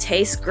 it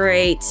tastes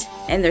great,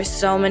 and there's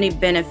so many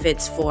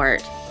benefits for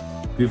it.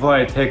 Before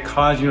I take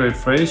Collagen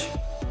Refresh,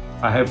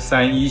 I have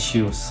some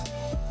issues.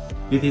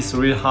 It is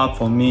really hard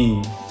for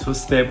me to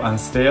step on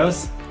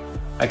stairs.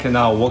 I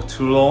cannot walk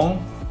too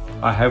long.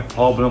 I have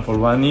problem for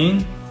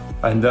running,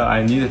 and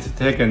I needed to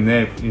take a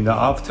nap in the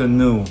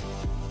afternoon.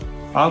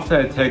 After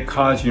I take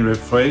Collagen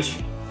Refresh,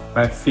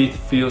 my feet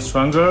feel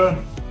stronger.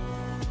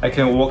 I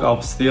can walk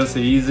upstairs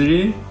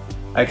easily.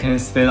 I can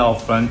stand up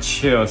from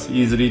chairs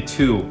easily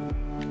too,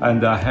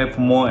 and I have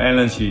more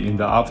energy in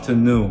the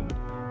afternoon.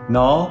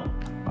 Now,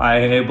 I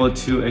am able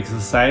to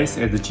exercise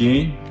at the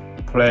gym,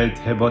 play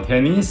table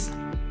tennis,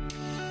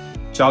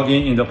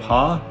 jogging in the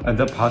park, and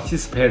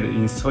participate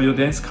in solo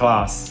dance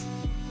class.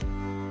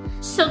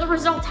 So the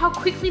results, how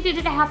quickly did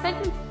it happen?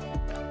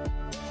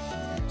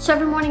 So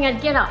every morning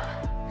I'd get up,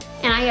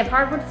 and I have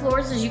hardwood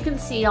floors, as you can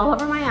see, all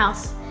over my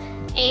house,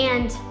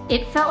 and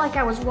it felt like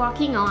I was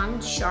walking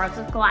on shards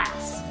of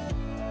glass.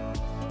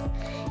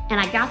 And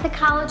I got the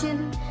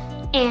collagen,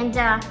 and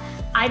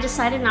I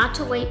decided not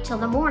to wait till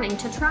the morning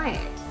to try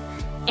it.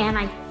 And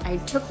I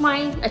took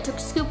a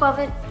scoop of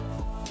it.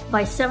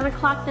 By 7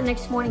 o'clock the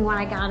next morning when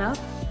I got up,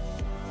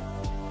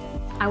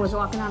 I was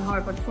walking on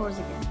hardwood floors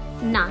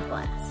again, not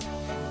glass.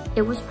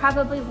 It was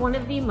probably one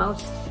of the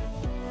most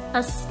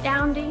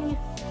astounding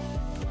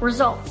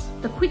results,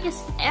 the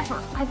quickest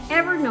ever I've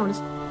ever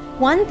noticed.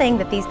 One thing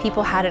that these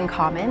people had in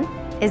common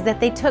is that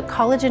they took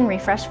Collagen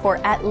Refresh for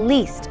at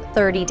least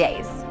 30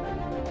 days.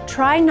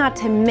 Try not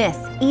to miss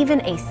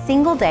even a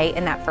single day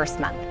in that first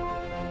month.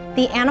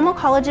 The animal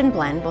collagen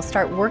blend will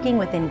start working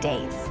within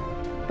days.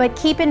 But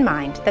keep in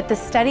mind that the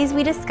studies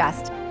we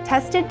discussed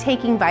tested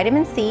taking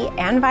vitamin C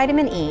and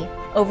vitamin E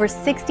over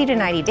 60 to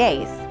 90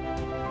 days.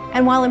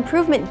 And while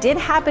improvement did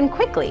happen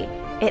quickly,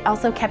 it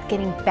also kept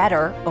getting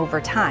better over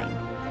time.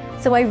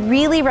 So I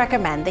really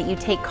recommend that you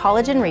take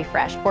Collagen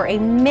Refresh for a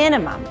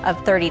minimum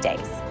of 30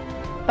 days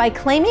by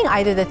claiming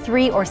either the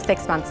 3 or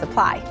 6 month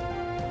supply.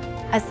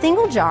 A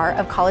single jar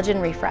of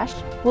Collagen Refresh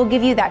will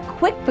give you that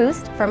quick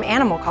boost from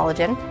animal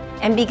collagen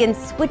and begin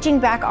switching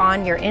back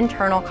on your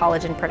internal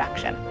collagen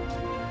production.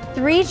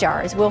 3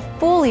 jars will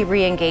fully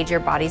re-engage your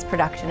body's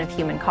production of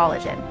human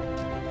collagen.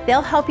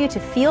 They'll help you to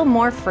feel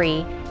more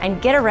free and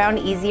get around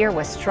easier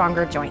with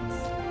stronger joints.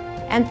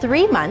 And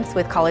 3 months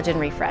with Collagen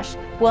Refresh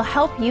will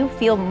help you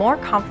feel more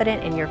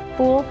confident in your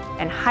full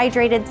and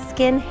hydrated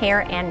skin,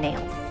 hair, and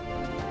nails.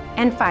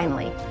 And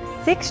finally,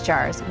 6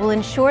 jars will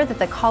ensure that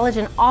the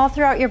collagen all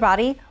throughout your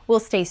body will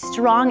stay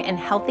strong and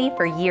healthy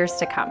for years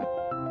to come,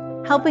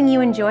 helping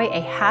you enjoy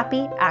a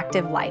happy,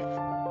 active life.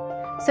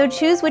 So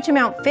choose which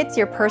amount fits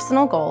your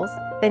personal goals,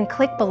 then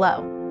click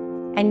below,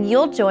 and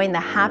you'll join the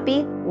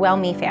happy Well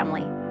Me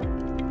family.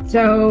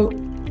 So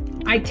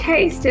I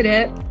tasted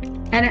it,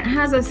 and it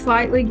has a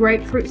slightly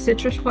grapefruit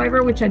citrus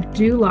flavor, which I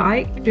do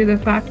like due to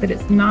the fact that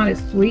it's not as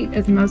sweet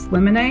as most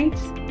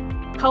lemonades.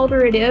 The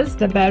colder it is,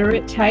 the better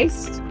it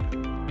tastes.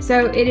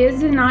 So it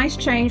is a nice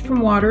change from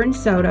water and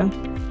soda.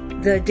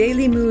 The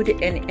daily mood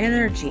and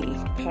energy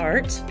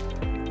part,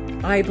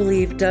 I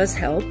believe, does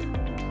help.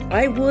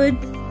 I would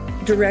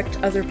direct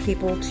other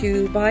people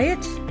to buy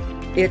it.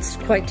 It's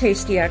quite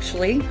tasty,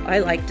 actually. I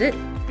liked it.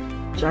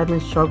 I've been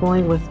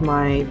struggling with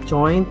my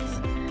joints,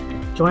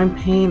 joint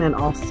pain, and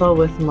also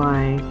with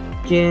my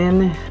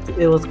skin.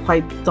 It was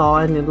quite dull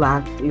and it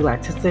lacked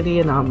elasticity,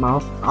 and I'm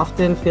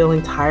often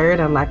feeling tired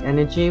and lack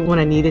energy when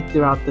I need it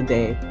throughout the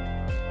day.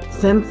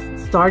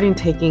 Since starting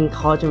taking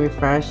Collagen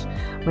Refresh,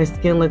 my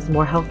skin looks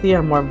more healthy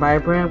and more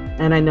vibrant,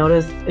 and I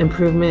noticed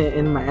improvement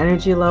in my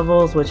energy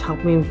levels, which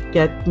helped me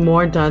get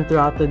more done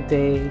throughout the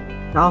day.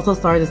 I also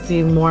started to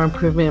see more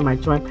improvement in my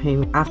joint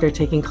pain after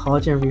taking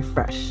Collagen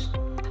Refresh.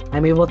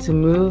 I'm able to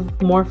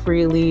move more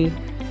freely,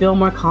 feel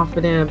more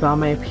confident about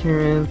my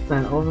appearance,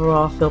 and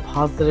overall feel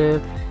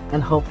positive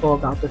and hopeful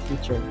about the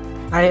future.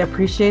 I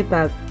appreciate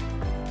that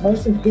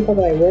most of the people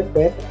that I work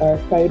with are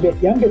quite a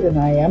bit younger than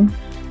I am,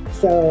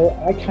 so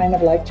I kind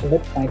of like to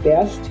look my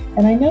best.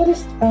 And I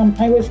noticed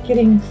I was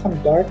getting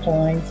some dark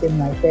lines in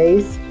my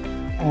face.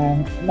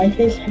 My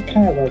face had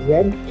kind of a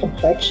red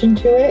complexion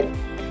to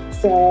it.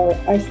 So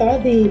I saw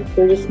the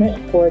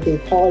advertisement for the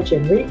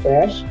Collagen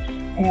Refresh,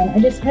 and I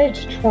decided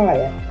to try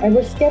it. I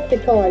was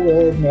skeptical, I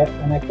will admit,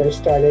 when I first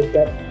started,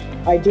 but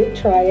I did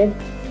try it.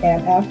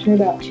 And after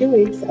about 2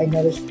 weeks, I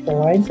noticed the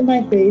lines in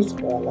my face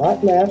were a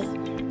lot less,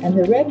 and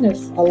the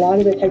redness, a lot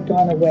of it had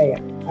gone away.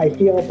 I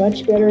feel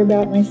much better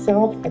about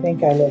myself. I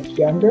think I look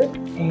younger,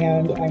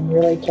 and I'm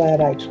really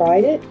glad I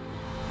tried it.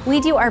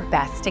 We do our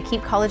best to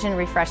keep Collagen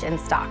Refresh in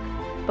stock,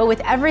 but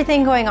with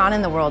everything going on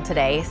in the world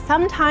today,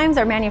 sometimes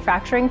our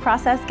manufacturing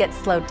process gets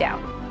slowed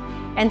down.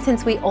 And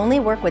since we only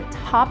work with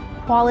top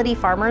quality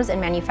farmers and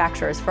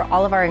manufacturers for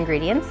all of our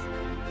ingredients,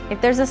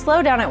 if there's a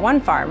slowdown at one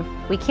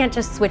farm, we can't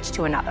just switch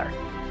to another.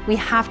 We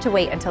have to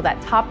wait until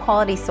that top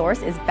quality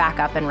source is back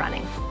up and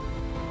running.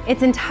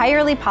 It's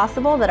entirely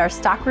possible that our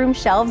stockroom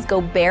shelves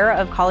go bare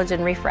of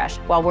Collagen Refresh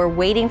while we're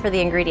waiting for the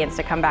ingredients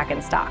to come back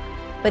in stock.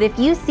 But if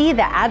you see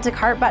the add to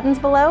cart buttons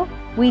below,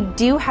 we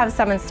do have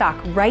some in stock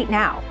right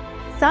now.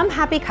 Some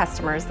happy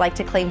customers like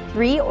to claim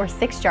 3 or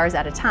 6 jars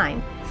at a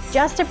time,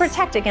 just to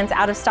protect against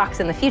out of stocks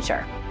in the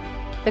future.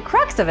 The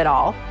crux of it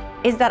all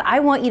is that I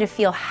want you to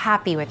feel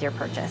happy with your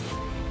purchase.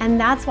 And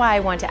that's why I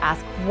want to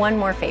ask one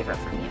more favor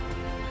from you.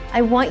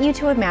 I want you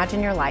to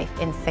imagine your life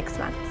in 6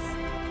 months.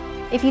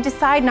 If you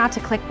decide not to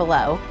click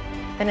below,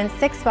 then in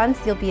 6 months,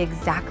 you'll be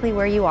exactly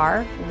where you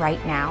are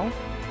right now,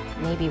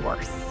 maybe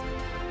worse.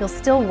 You'll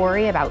still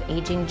worry about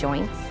aging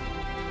joints.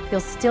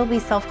 You'll still be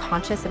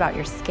self-conscious about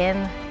your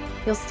skin.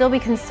 You'll still be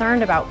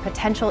concerned about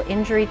potential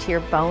injury to your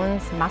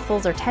bones,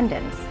 muscles, or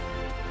tendons.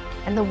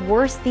 And the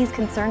worse these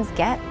concerns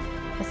get,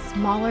 the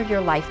smaller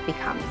your life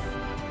becomes.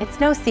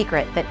 It's no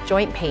secret that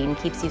joint pain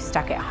keeps you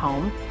stuck at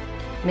home,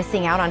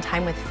 missing out on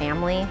time with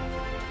family,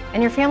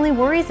 and your family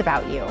worries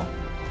about you.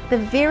 The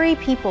very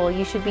people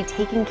you should be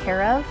taking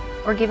care of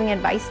or giving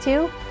advice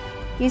to,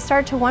 you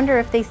start to wonder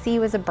if they see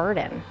you as a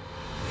burden.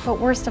 But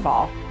worst of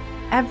all,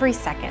 every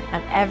second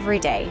of every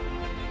day,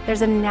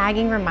 there's a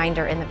nagging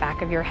reminder in the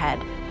back of your head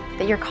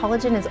that your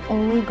collagen is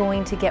only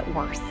going to get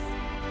worse.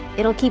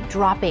 It'll keep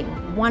dropping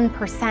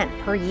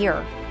 1% per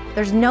year.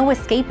 There's no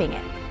escaping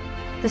it.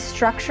 The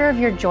structure of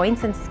your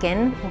joints and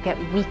skin will get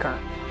weaker.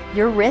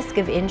 Your risk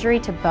of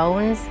injury to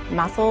bones,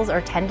 muscles,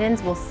 or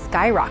tendons will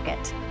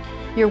skyrocket.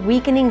 Your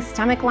weakening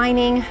stomach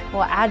lining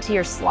will add to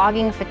your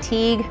slogging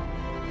fatigue.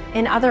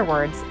 In other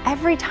words,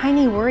 every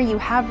tiny worry you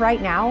have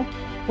right now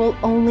will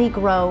only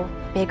grow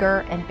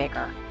bigger and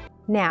bigger.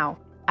 Now,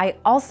 I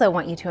also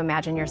want you to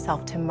imagine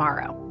yourself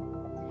tomorrow.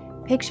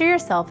 Picture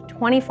yourself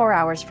 24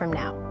 hours from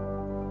now.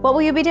 What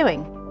will you be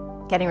doing?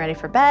 Getting ready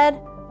for bed?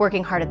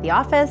 Working hard at the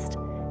office?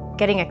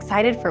 Getting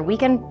excited for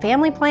weekend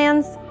family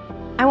plans?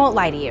 I won't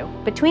lie to you.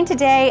 Between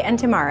today and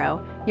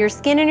tomorrow, your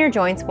skin and your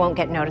joints won't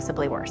get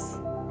noticeably worse.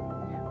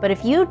 But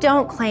if you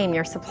don't claim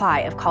your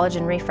supply of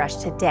Collagen Refresh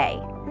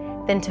today,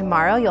 then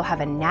tomorrow you'll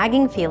have a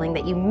nagging feeling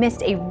that you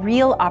missed a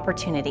real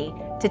opportunity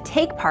to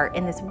take part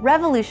in this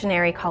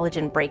revolutionary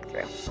collagen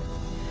breakthrough.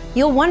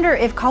 You'll wonder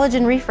if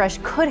Collagen Refresh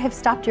could have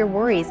stopped your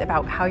worries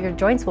about how your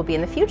joints will be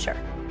in the future.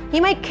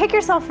 You might kick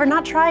yourself for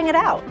not trying it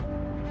out,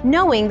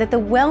 knowing that the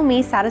Well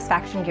Me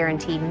Satisfaction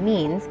Guarantee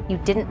means you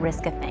didn't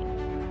risk a thing.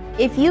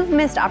 If you've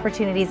missed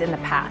opportunities in the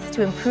past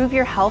to improve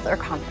your health or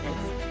confidence,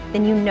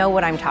 then you know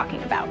what I'm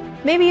talking about.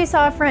 Maybe you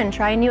saw a friend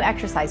try a new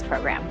exercise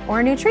program or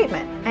a new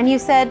treatment, and you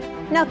said,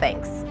 no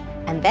thanks.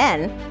 And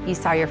then you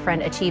saw your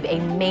friend achieve a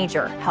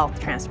major health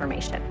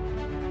transformation.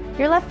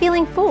 You're left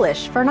feeling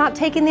foolish for not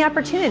taking the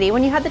opportunity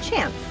when you had the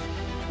chance.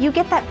 You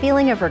get that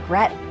feeling of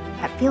regret,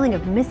 that feeling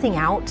of missing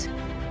out,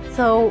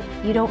 so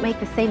you don't make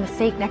the same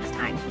mistake next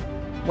time.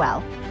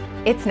 Well,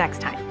 it's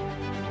next time,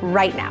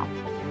 right now.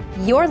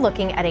 You're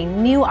looking at a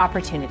new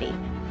opportunity.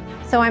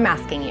 So I'm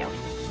asking you,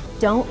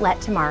 don't let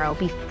tomorrow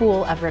be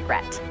full of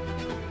regret.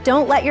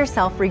 Don't let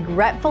yourself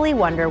regretfully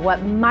wonder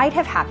what might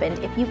have happened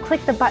if you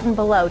click the button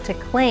below to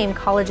claim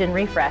Collagen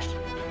Refresh,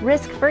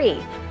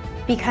 risk-free.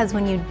 Because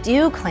when you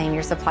do claim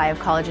your supply of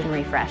Collagen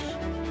Refresh,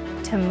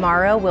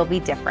 tomorrow will be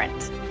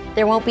different.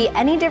 There won't be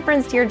any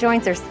difference to your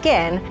joints or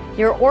skin.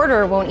 Your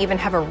order won't even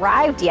have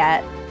arrived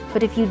yet.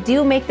 But if you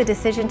do make the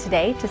decision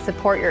today to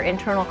support your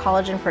internal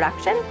collagen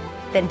production,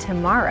 then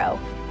tomorrow,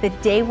 the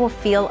day will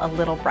feel a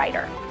little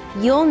brighter.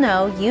 You'll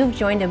know you've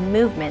joined a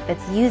movement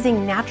that's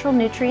using natural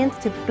nutrients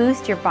to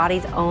boost your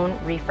body's own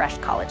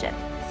refreshed collagen.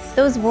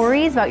 Those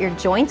worries about your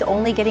joints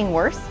only getting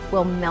worse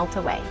will melt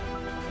away.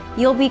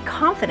 You'll be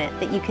confident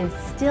that you can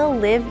still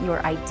live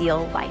your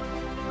ideal life.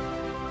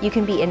 You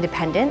can be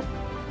independent,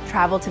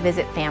 travel to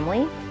visit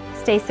family,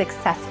 stay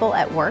successful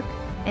at work,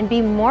 and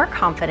be more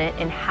confident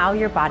in how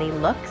your body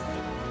looks,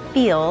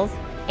 feels,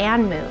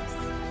 and moves.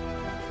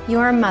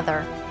 You're a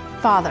mother,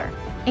 father,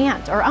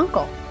 aunt, or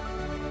uncle,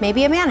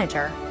 maybe a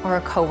manager or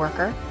a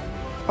coworker,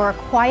 or a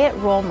quiet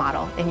role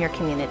model in your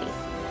community.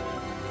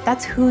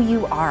 That's who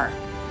you are,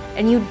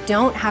 and you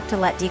don't have to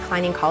let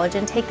declining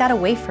collagen take that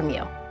away from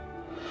you.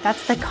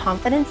 That's the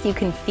confidence you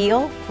can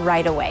feel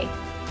right away,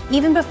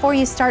 even before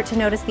you start to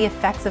notice the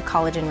effects of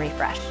Collagen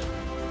Refresh.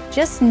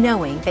 Just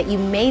knowing that you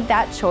made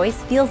that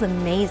choice feels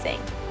amazing.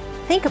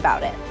 Think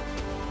about it.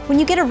 When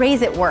you get a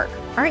raise at work,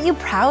 aren't you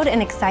proud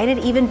and excited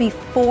even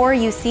before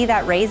you see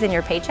that raise in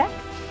your paycheck?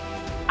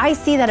 I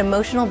see that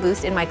emotional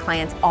boost in my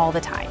clients all the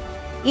time,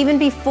 even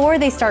before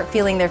they start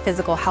feeling their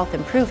physical health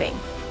improving.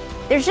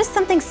 There's just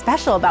something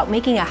special about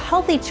making a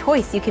healthy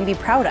choice you can be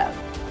proud of.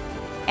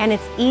 And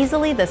it's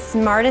easily the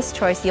smartest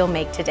choice you'll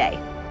make today.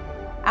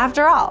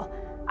 After all,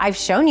 I've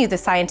shown you the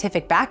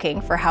scientific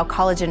backing for how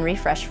Collagen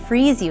Refresh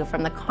frees you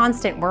from the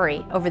constant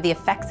worry over the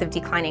effects of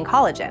declining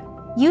collagen.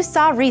 You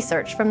saw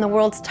research from the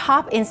world's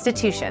top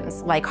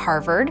institutions like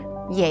Harvard,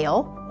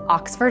 Yale,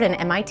 Oxford, and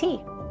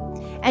MIT.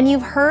 And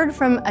you've heard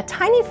from a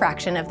tiny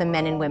fraction of the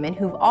men and women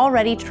who've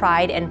already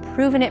tried and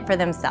proven it for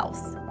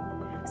themselves.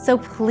 So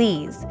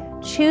please,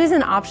 choose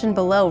an option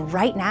below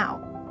right now.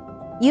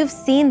 You've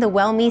seen the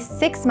WellMe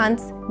 6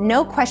 months,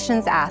 no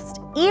questions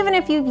asked, even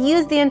if you've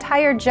used the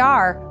entire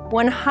jar,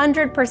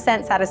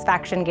 100%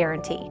 satisfaction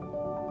guarantee.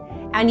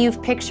 And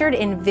you've pictured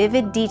in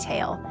vivid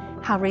detail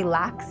how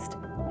relaxed,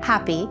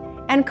 happy,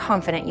 and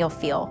confident you'll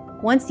feel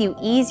once you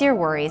ease your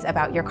worries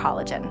about your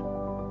collagen.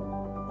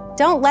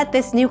 Don't let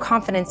this new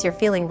confidence you're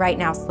feeling right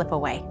now slip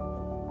away.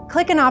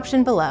 Click an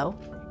option below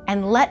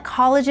and let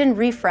Collagen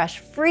Refresh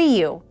free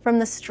you from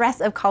the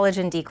stress of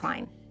collagen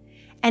decline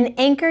and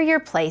anchor your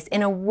place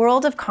in a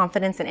world of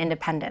confidence and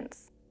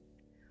independence.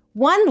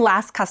 One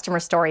last customer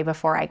story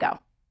before I go.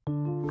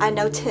 I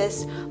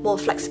noticed more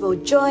flexible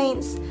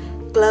joints,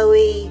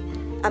 glowy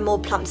and more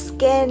plump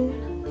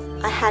skin.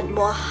 I had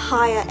more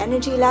higher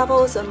energy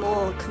levels on a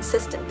more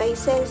consistent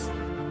basis.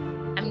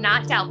 I'm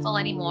not doubtful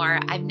anymore.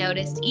 I've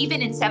noticed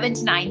even in 7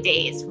 to 9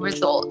 days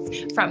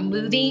results from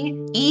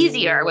moving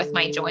easier with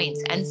my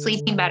joints and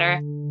sleeping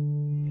better.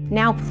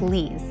 Now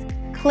please,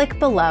 click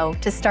below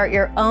to start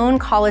your own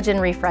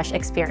Collagen Refresh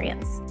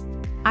experience.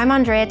 I'm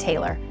Andrea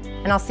Taylor,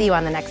 and I'll see you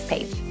on the next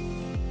page.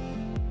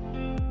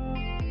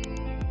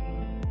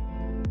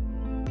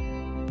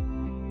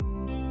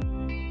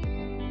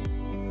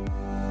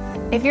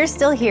 If you're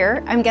still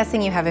here, I'm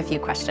guessing you have a few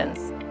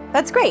questions.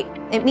 That's great.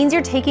 It means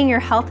you're taking your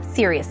health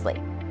seriously.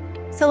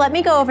 So let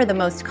me go over the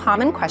most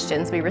common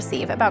questions we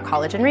receive about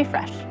Collagen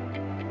Refresh.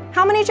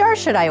 How many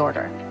jars should I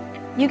order?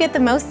 You get the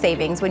most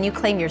savings when you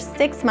claim your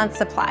 6-month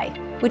supply,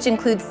 which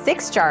includes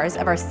 6 jars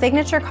of our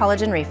signature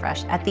Collagen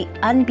Refresh at the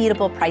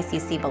unbeatable price you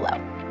see below.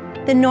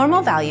 The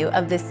normal value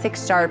of this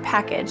 6-jar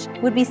package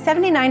would be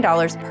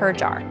 $79 per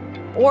jar,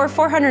 or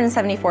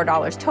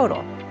 $474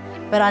 total.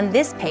 But on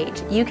this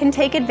page, you can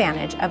take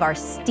advantage of our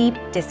steep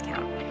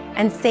discount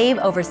and save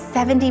over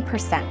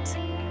 70%.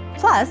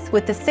 Plus,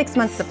 with the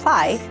 6-month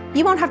supply,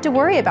 you won't have to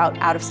worry about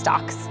out of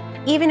stocks,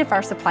 even if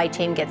our supply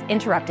chain gets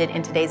interrupted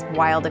in today's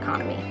wild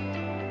economy.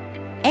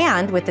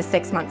 And with the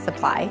 6-month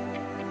supply,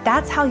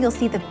 that's how you'll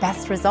see the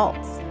best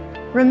results.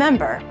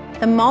 Remember,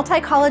 the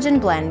multi-collagen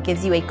blend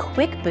gives you a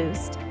quick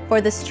boost for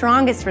the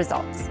strongest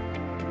results.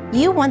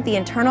 You want the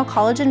internal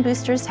collagen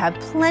boosters to have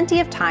plenty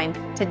of time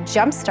to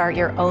jumpstart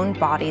your own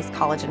body's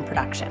collagen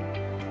production.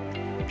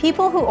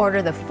 People who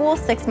order the full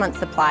 6-month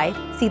supply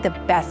see the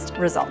best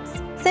results,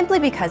 simply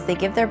because they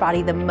give their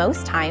body the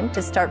most time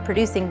to start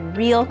producing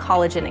real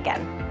collagen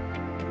again.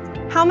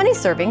 How many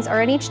servings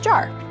are in each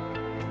jar?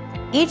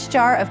 Each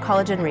jar of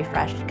Collagen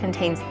Refresh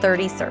contains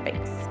 30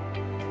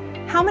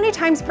 servings. How many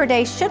times per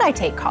day should I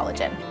take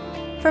collagen?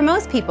 For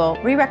most people,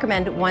 we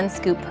recommend 1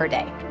 scoop per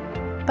day.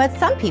 But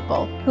some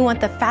people who want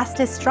the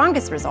fastest,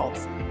 strongest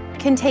results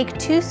can take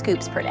 2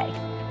 scoops per day.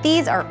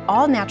 These are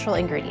all natural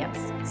ingredients,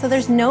 so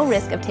there's no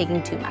risk of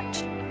taking too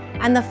much.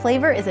 And the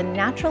flavor is a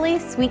naturally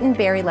sweetened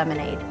berry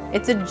lemonade.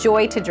 It's a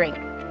joy to drink,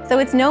 so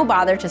it's no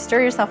bother to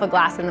stir yourself a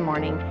glass in the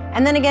morning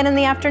and then again in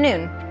the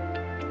afternoon.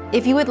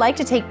 If you would like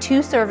to take 2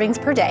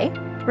 servings per day,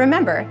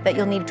 remember that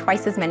you'll need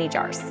twice as many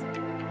jars.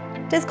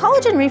 Does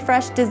Collagen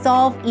Refresh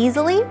dissolve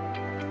easily?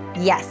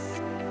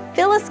 Yes.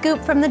 Fill a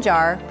scoop from the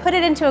jar, put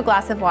it into a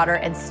glass of water,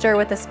 and stir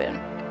with a spoon.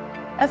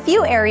 A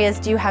few areas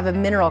do have a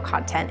mineral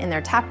content in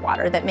their tap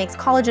water that makes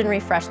Collagen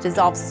Refresh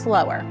dissolve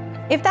slower.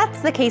 If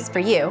that's the case for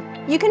you,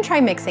 you can try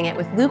mixing it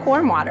with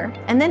lukewarm water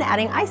and then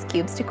adding ice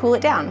cubes to cool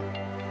it down,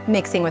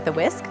 mixing with a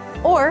whisk,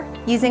 or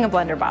using a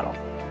blender bottle.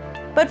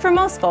 But for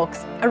most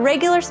folks, a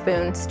regular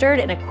spoon stirred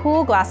in a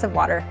cool glass of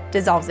water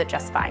dissolves it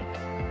just fine.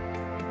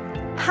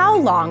 How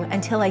long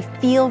until I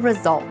feel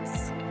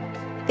results?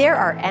 There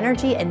are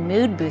energy and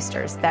mood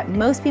boosters that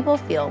most people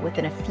feel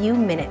within a few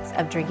minutes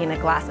of drinking a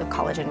glass of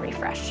Collagen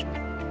Refresh.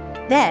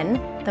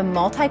 Then, the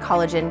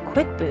Multi-Collagen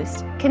Quick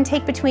Boost can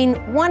take between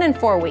 1 and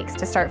 4 weeks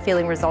to start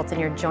feeling results in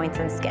your joints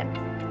and skin.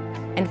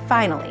 And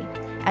finally,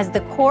 as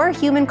the core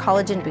human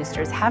collagen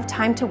boosters have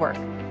time to work,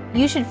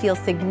 you should feel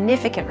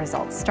significant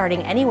results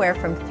starting anywhere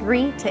from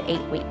 3 to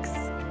 8 weeks.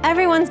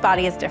 Everyone's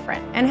body is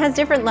different and has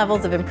different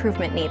levels of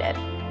improvement needed,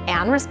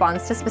 and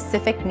responds to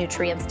specific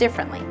nutrients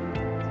differently.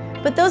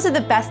 But those are the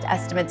best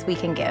estimates we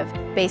can give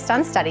based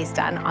on studies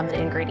done on the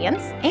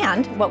ingredients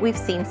and what we've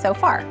seen so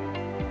far.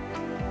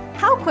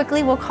 How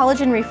quickly will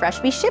Collagen Refresh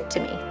be shipped to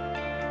me?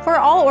 For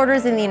all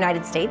orders in the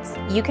United States,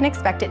 you can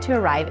expect it to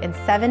arrive in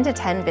 7 to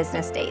 10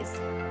 business days.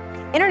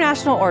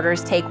 International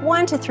orders take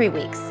 1 to 3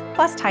 weeks,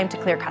 plus time to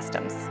clear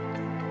customs.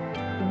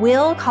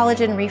 Will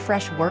Collagen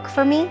Refresh work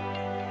for me?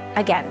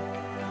 Again,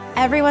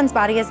 everyone's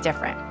body is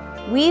different.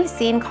 We've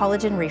seen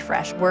Collagen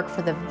Refresh work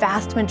for the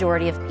vast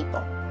majority of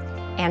people.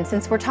 And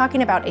since we're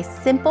talking about a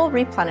simple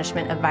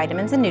replenishment of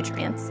vitamins and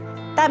nutrients,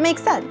 that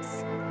makes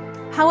sense.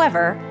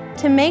 However,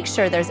 to make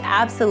sure there's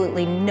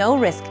absolutely no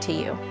risk to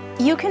you,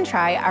 you can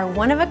try our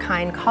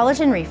one-of-a-kind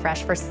Collagen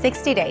Refresh for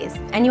 60 days,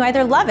 and you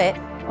either love it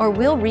or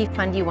we'll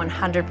refund you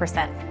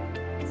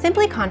 100%.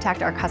 Simply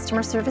contact our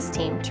customer service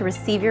team to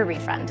receive your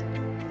refund.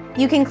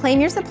 You can claim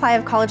your supply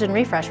of Collagen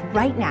Refresh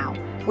right now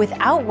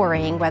without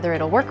worrying whether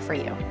it'll work for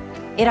you.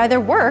 It either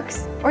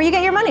works or you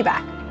get your money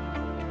back.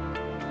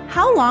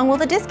 How long will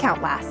the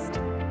discount last?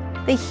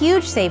 The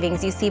huge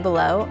savings you see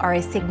below are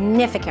a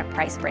significant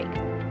price break.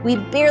 We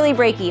barely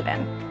break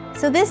even,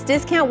 so this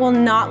discount will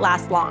not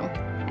last long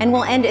and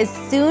will end as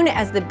soon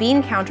as the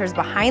bean counters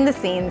behind the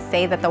scenes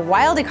say that the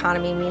wild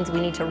economy means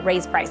we need to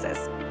raise prices.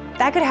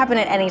 That could happen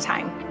at any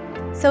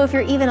time. So if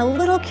you're even a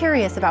little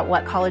curious about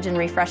what Collagen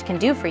Refresh can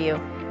do for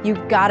you,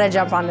 you've gotta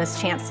jump on this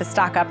chance to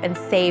stock up and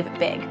save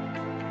big.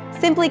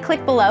 Simply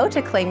click below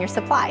to claim your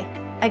supply.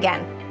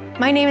 Again,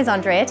 my name is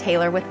Andrea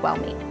Taylor with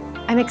WellMe.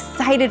 I'm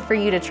excited for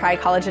you to try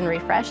Collagen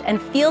Refresh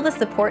and feel the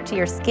support to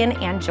your skin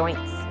and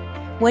joints.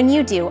 When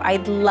you do,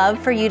 I'd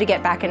love for you to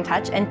get back in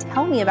touch and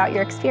tell me about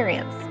your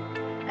experience.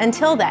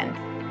 Until then,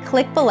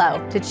 click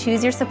below to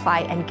choose your supply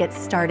and get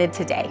started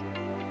today.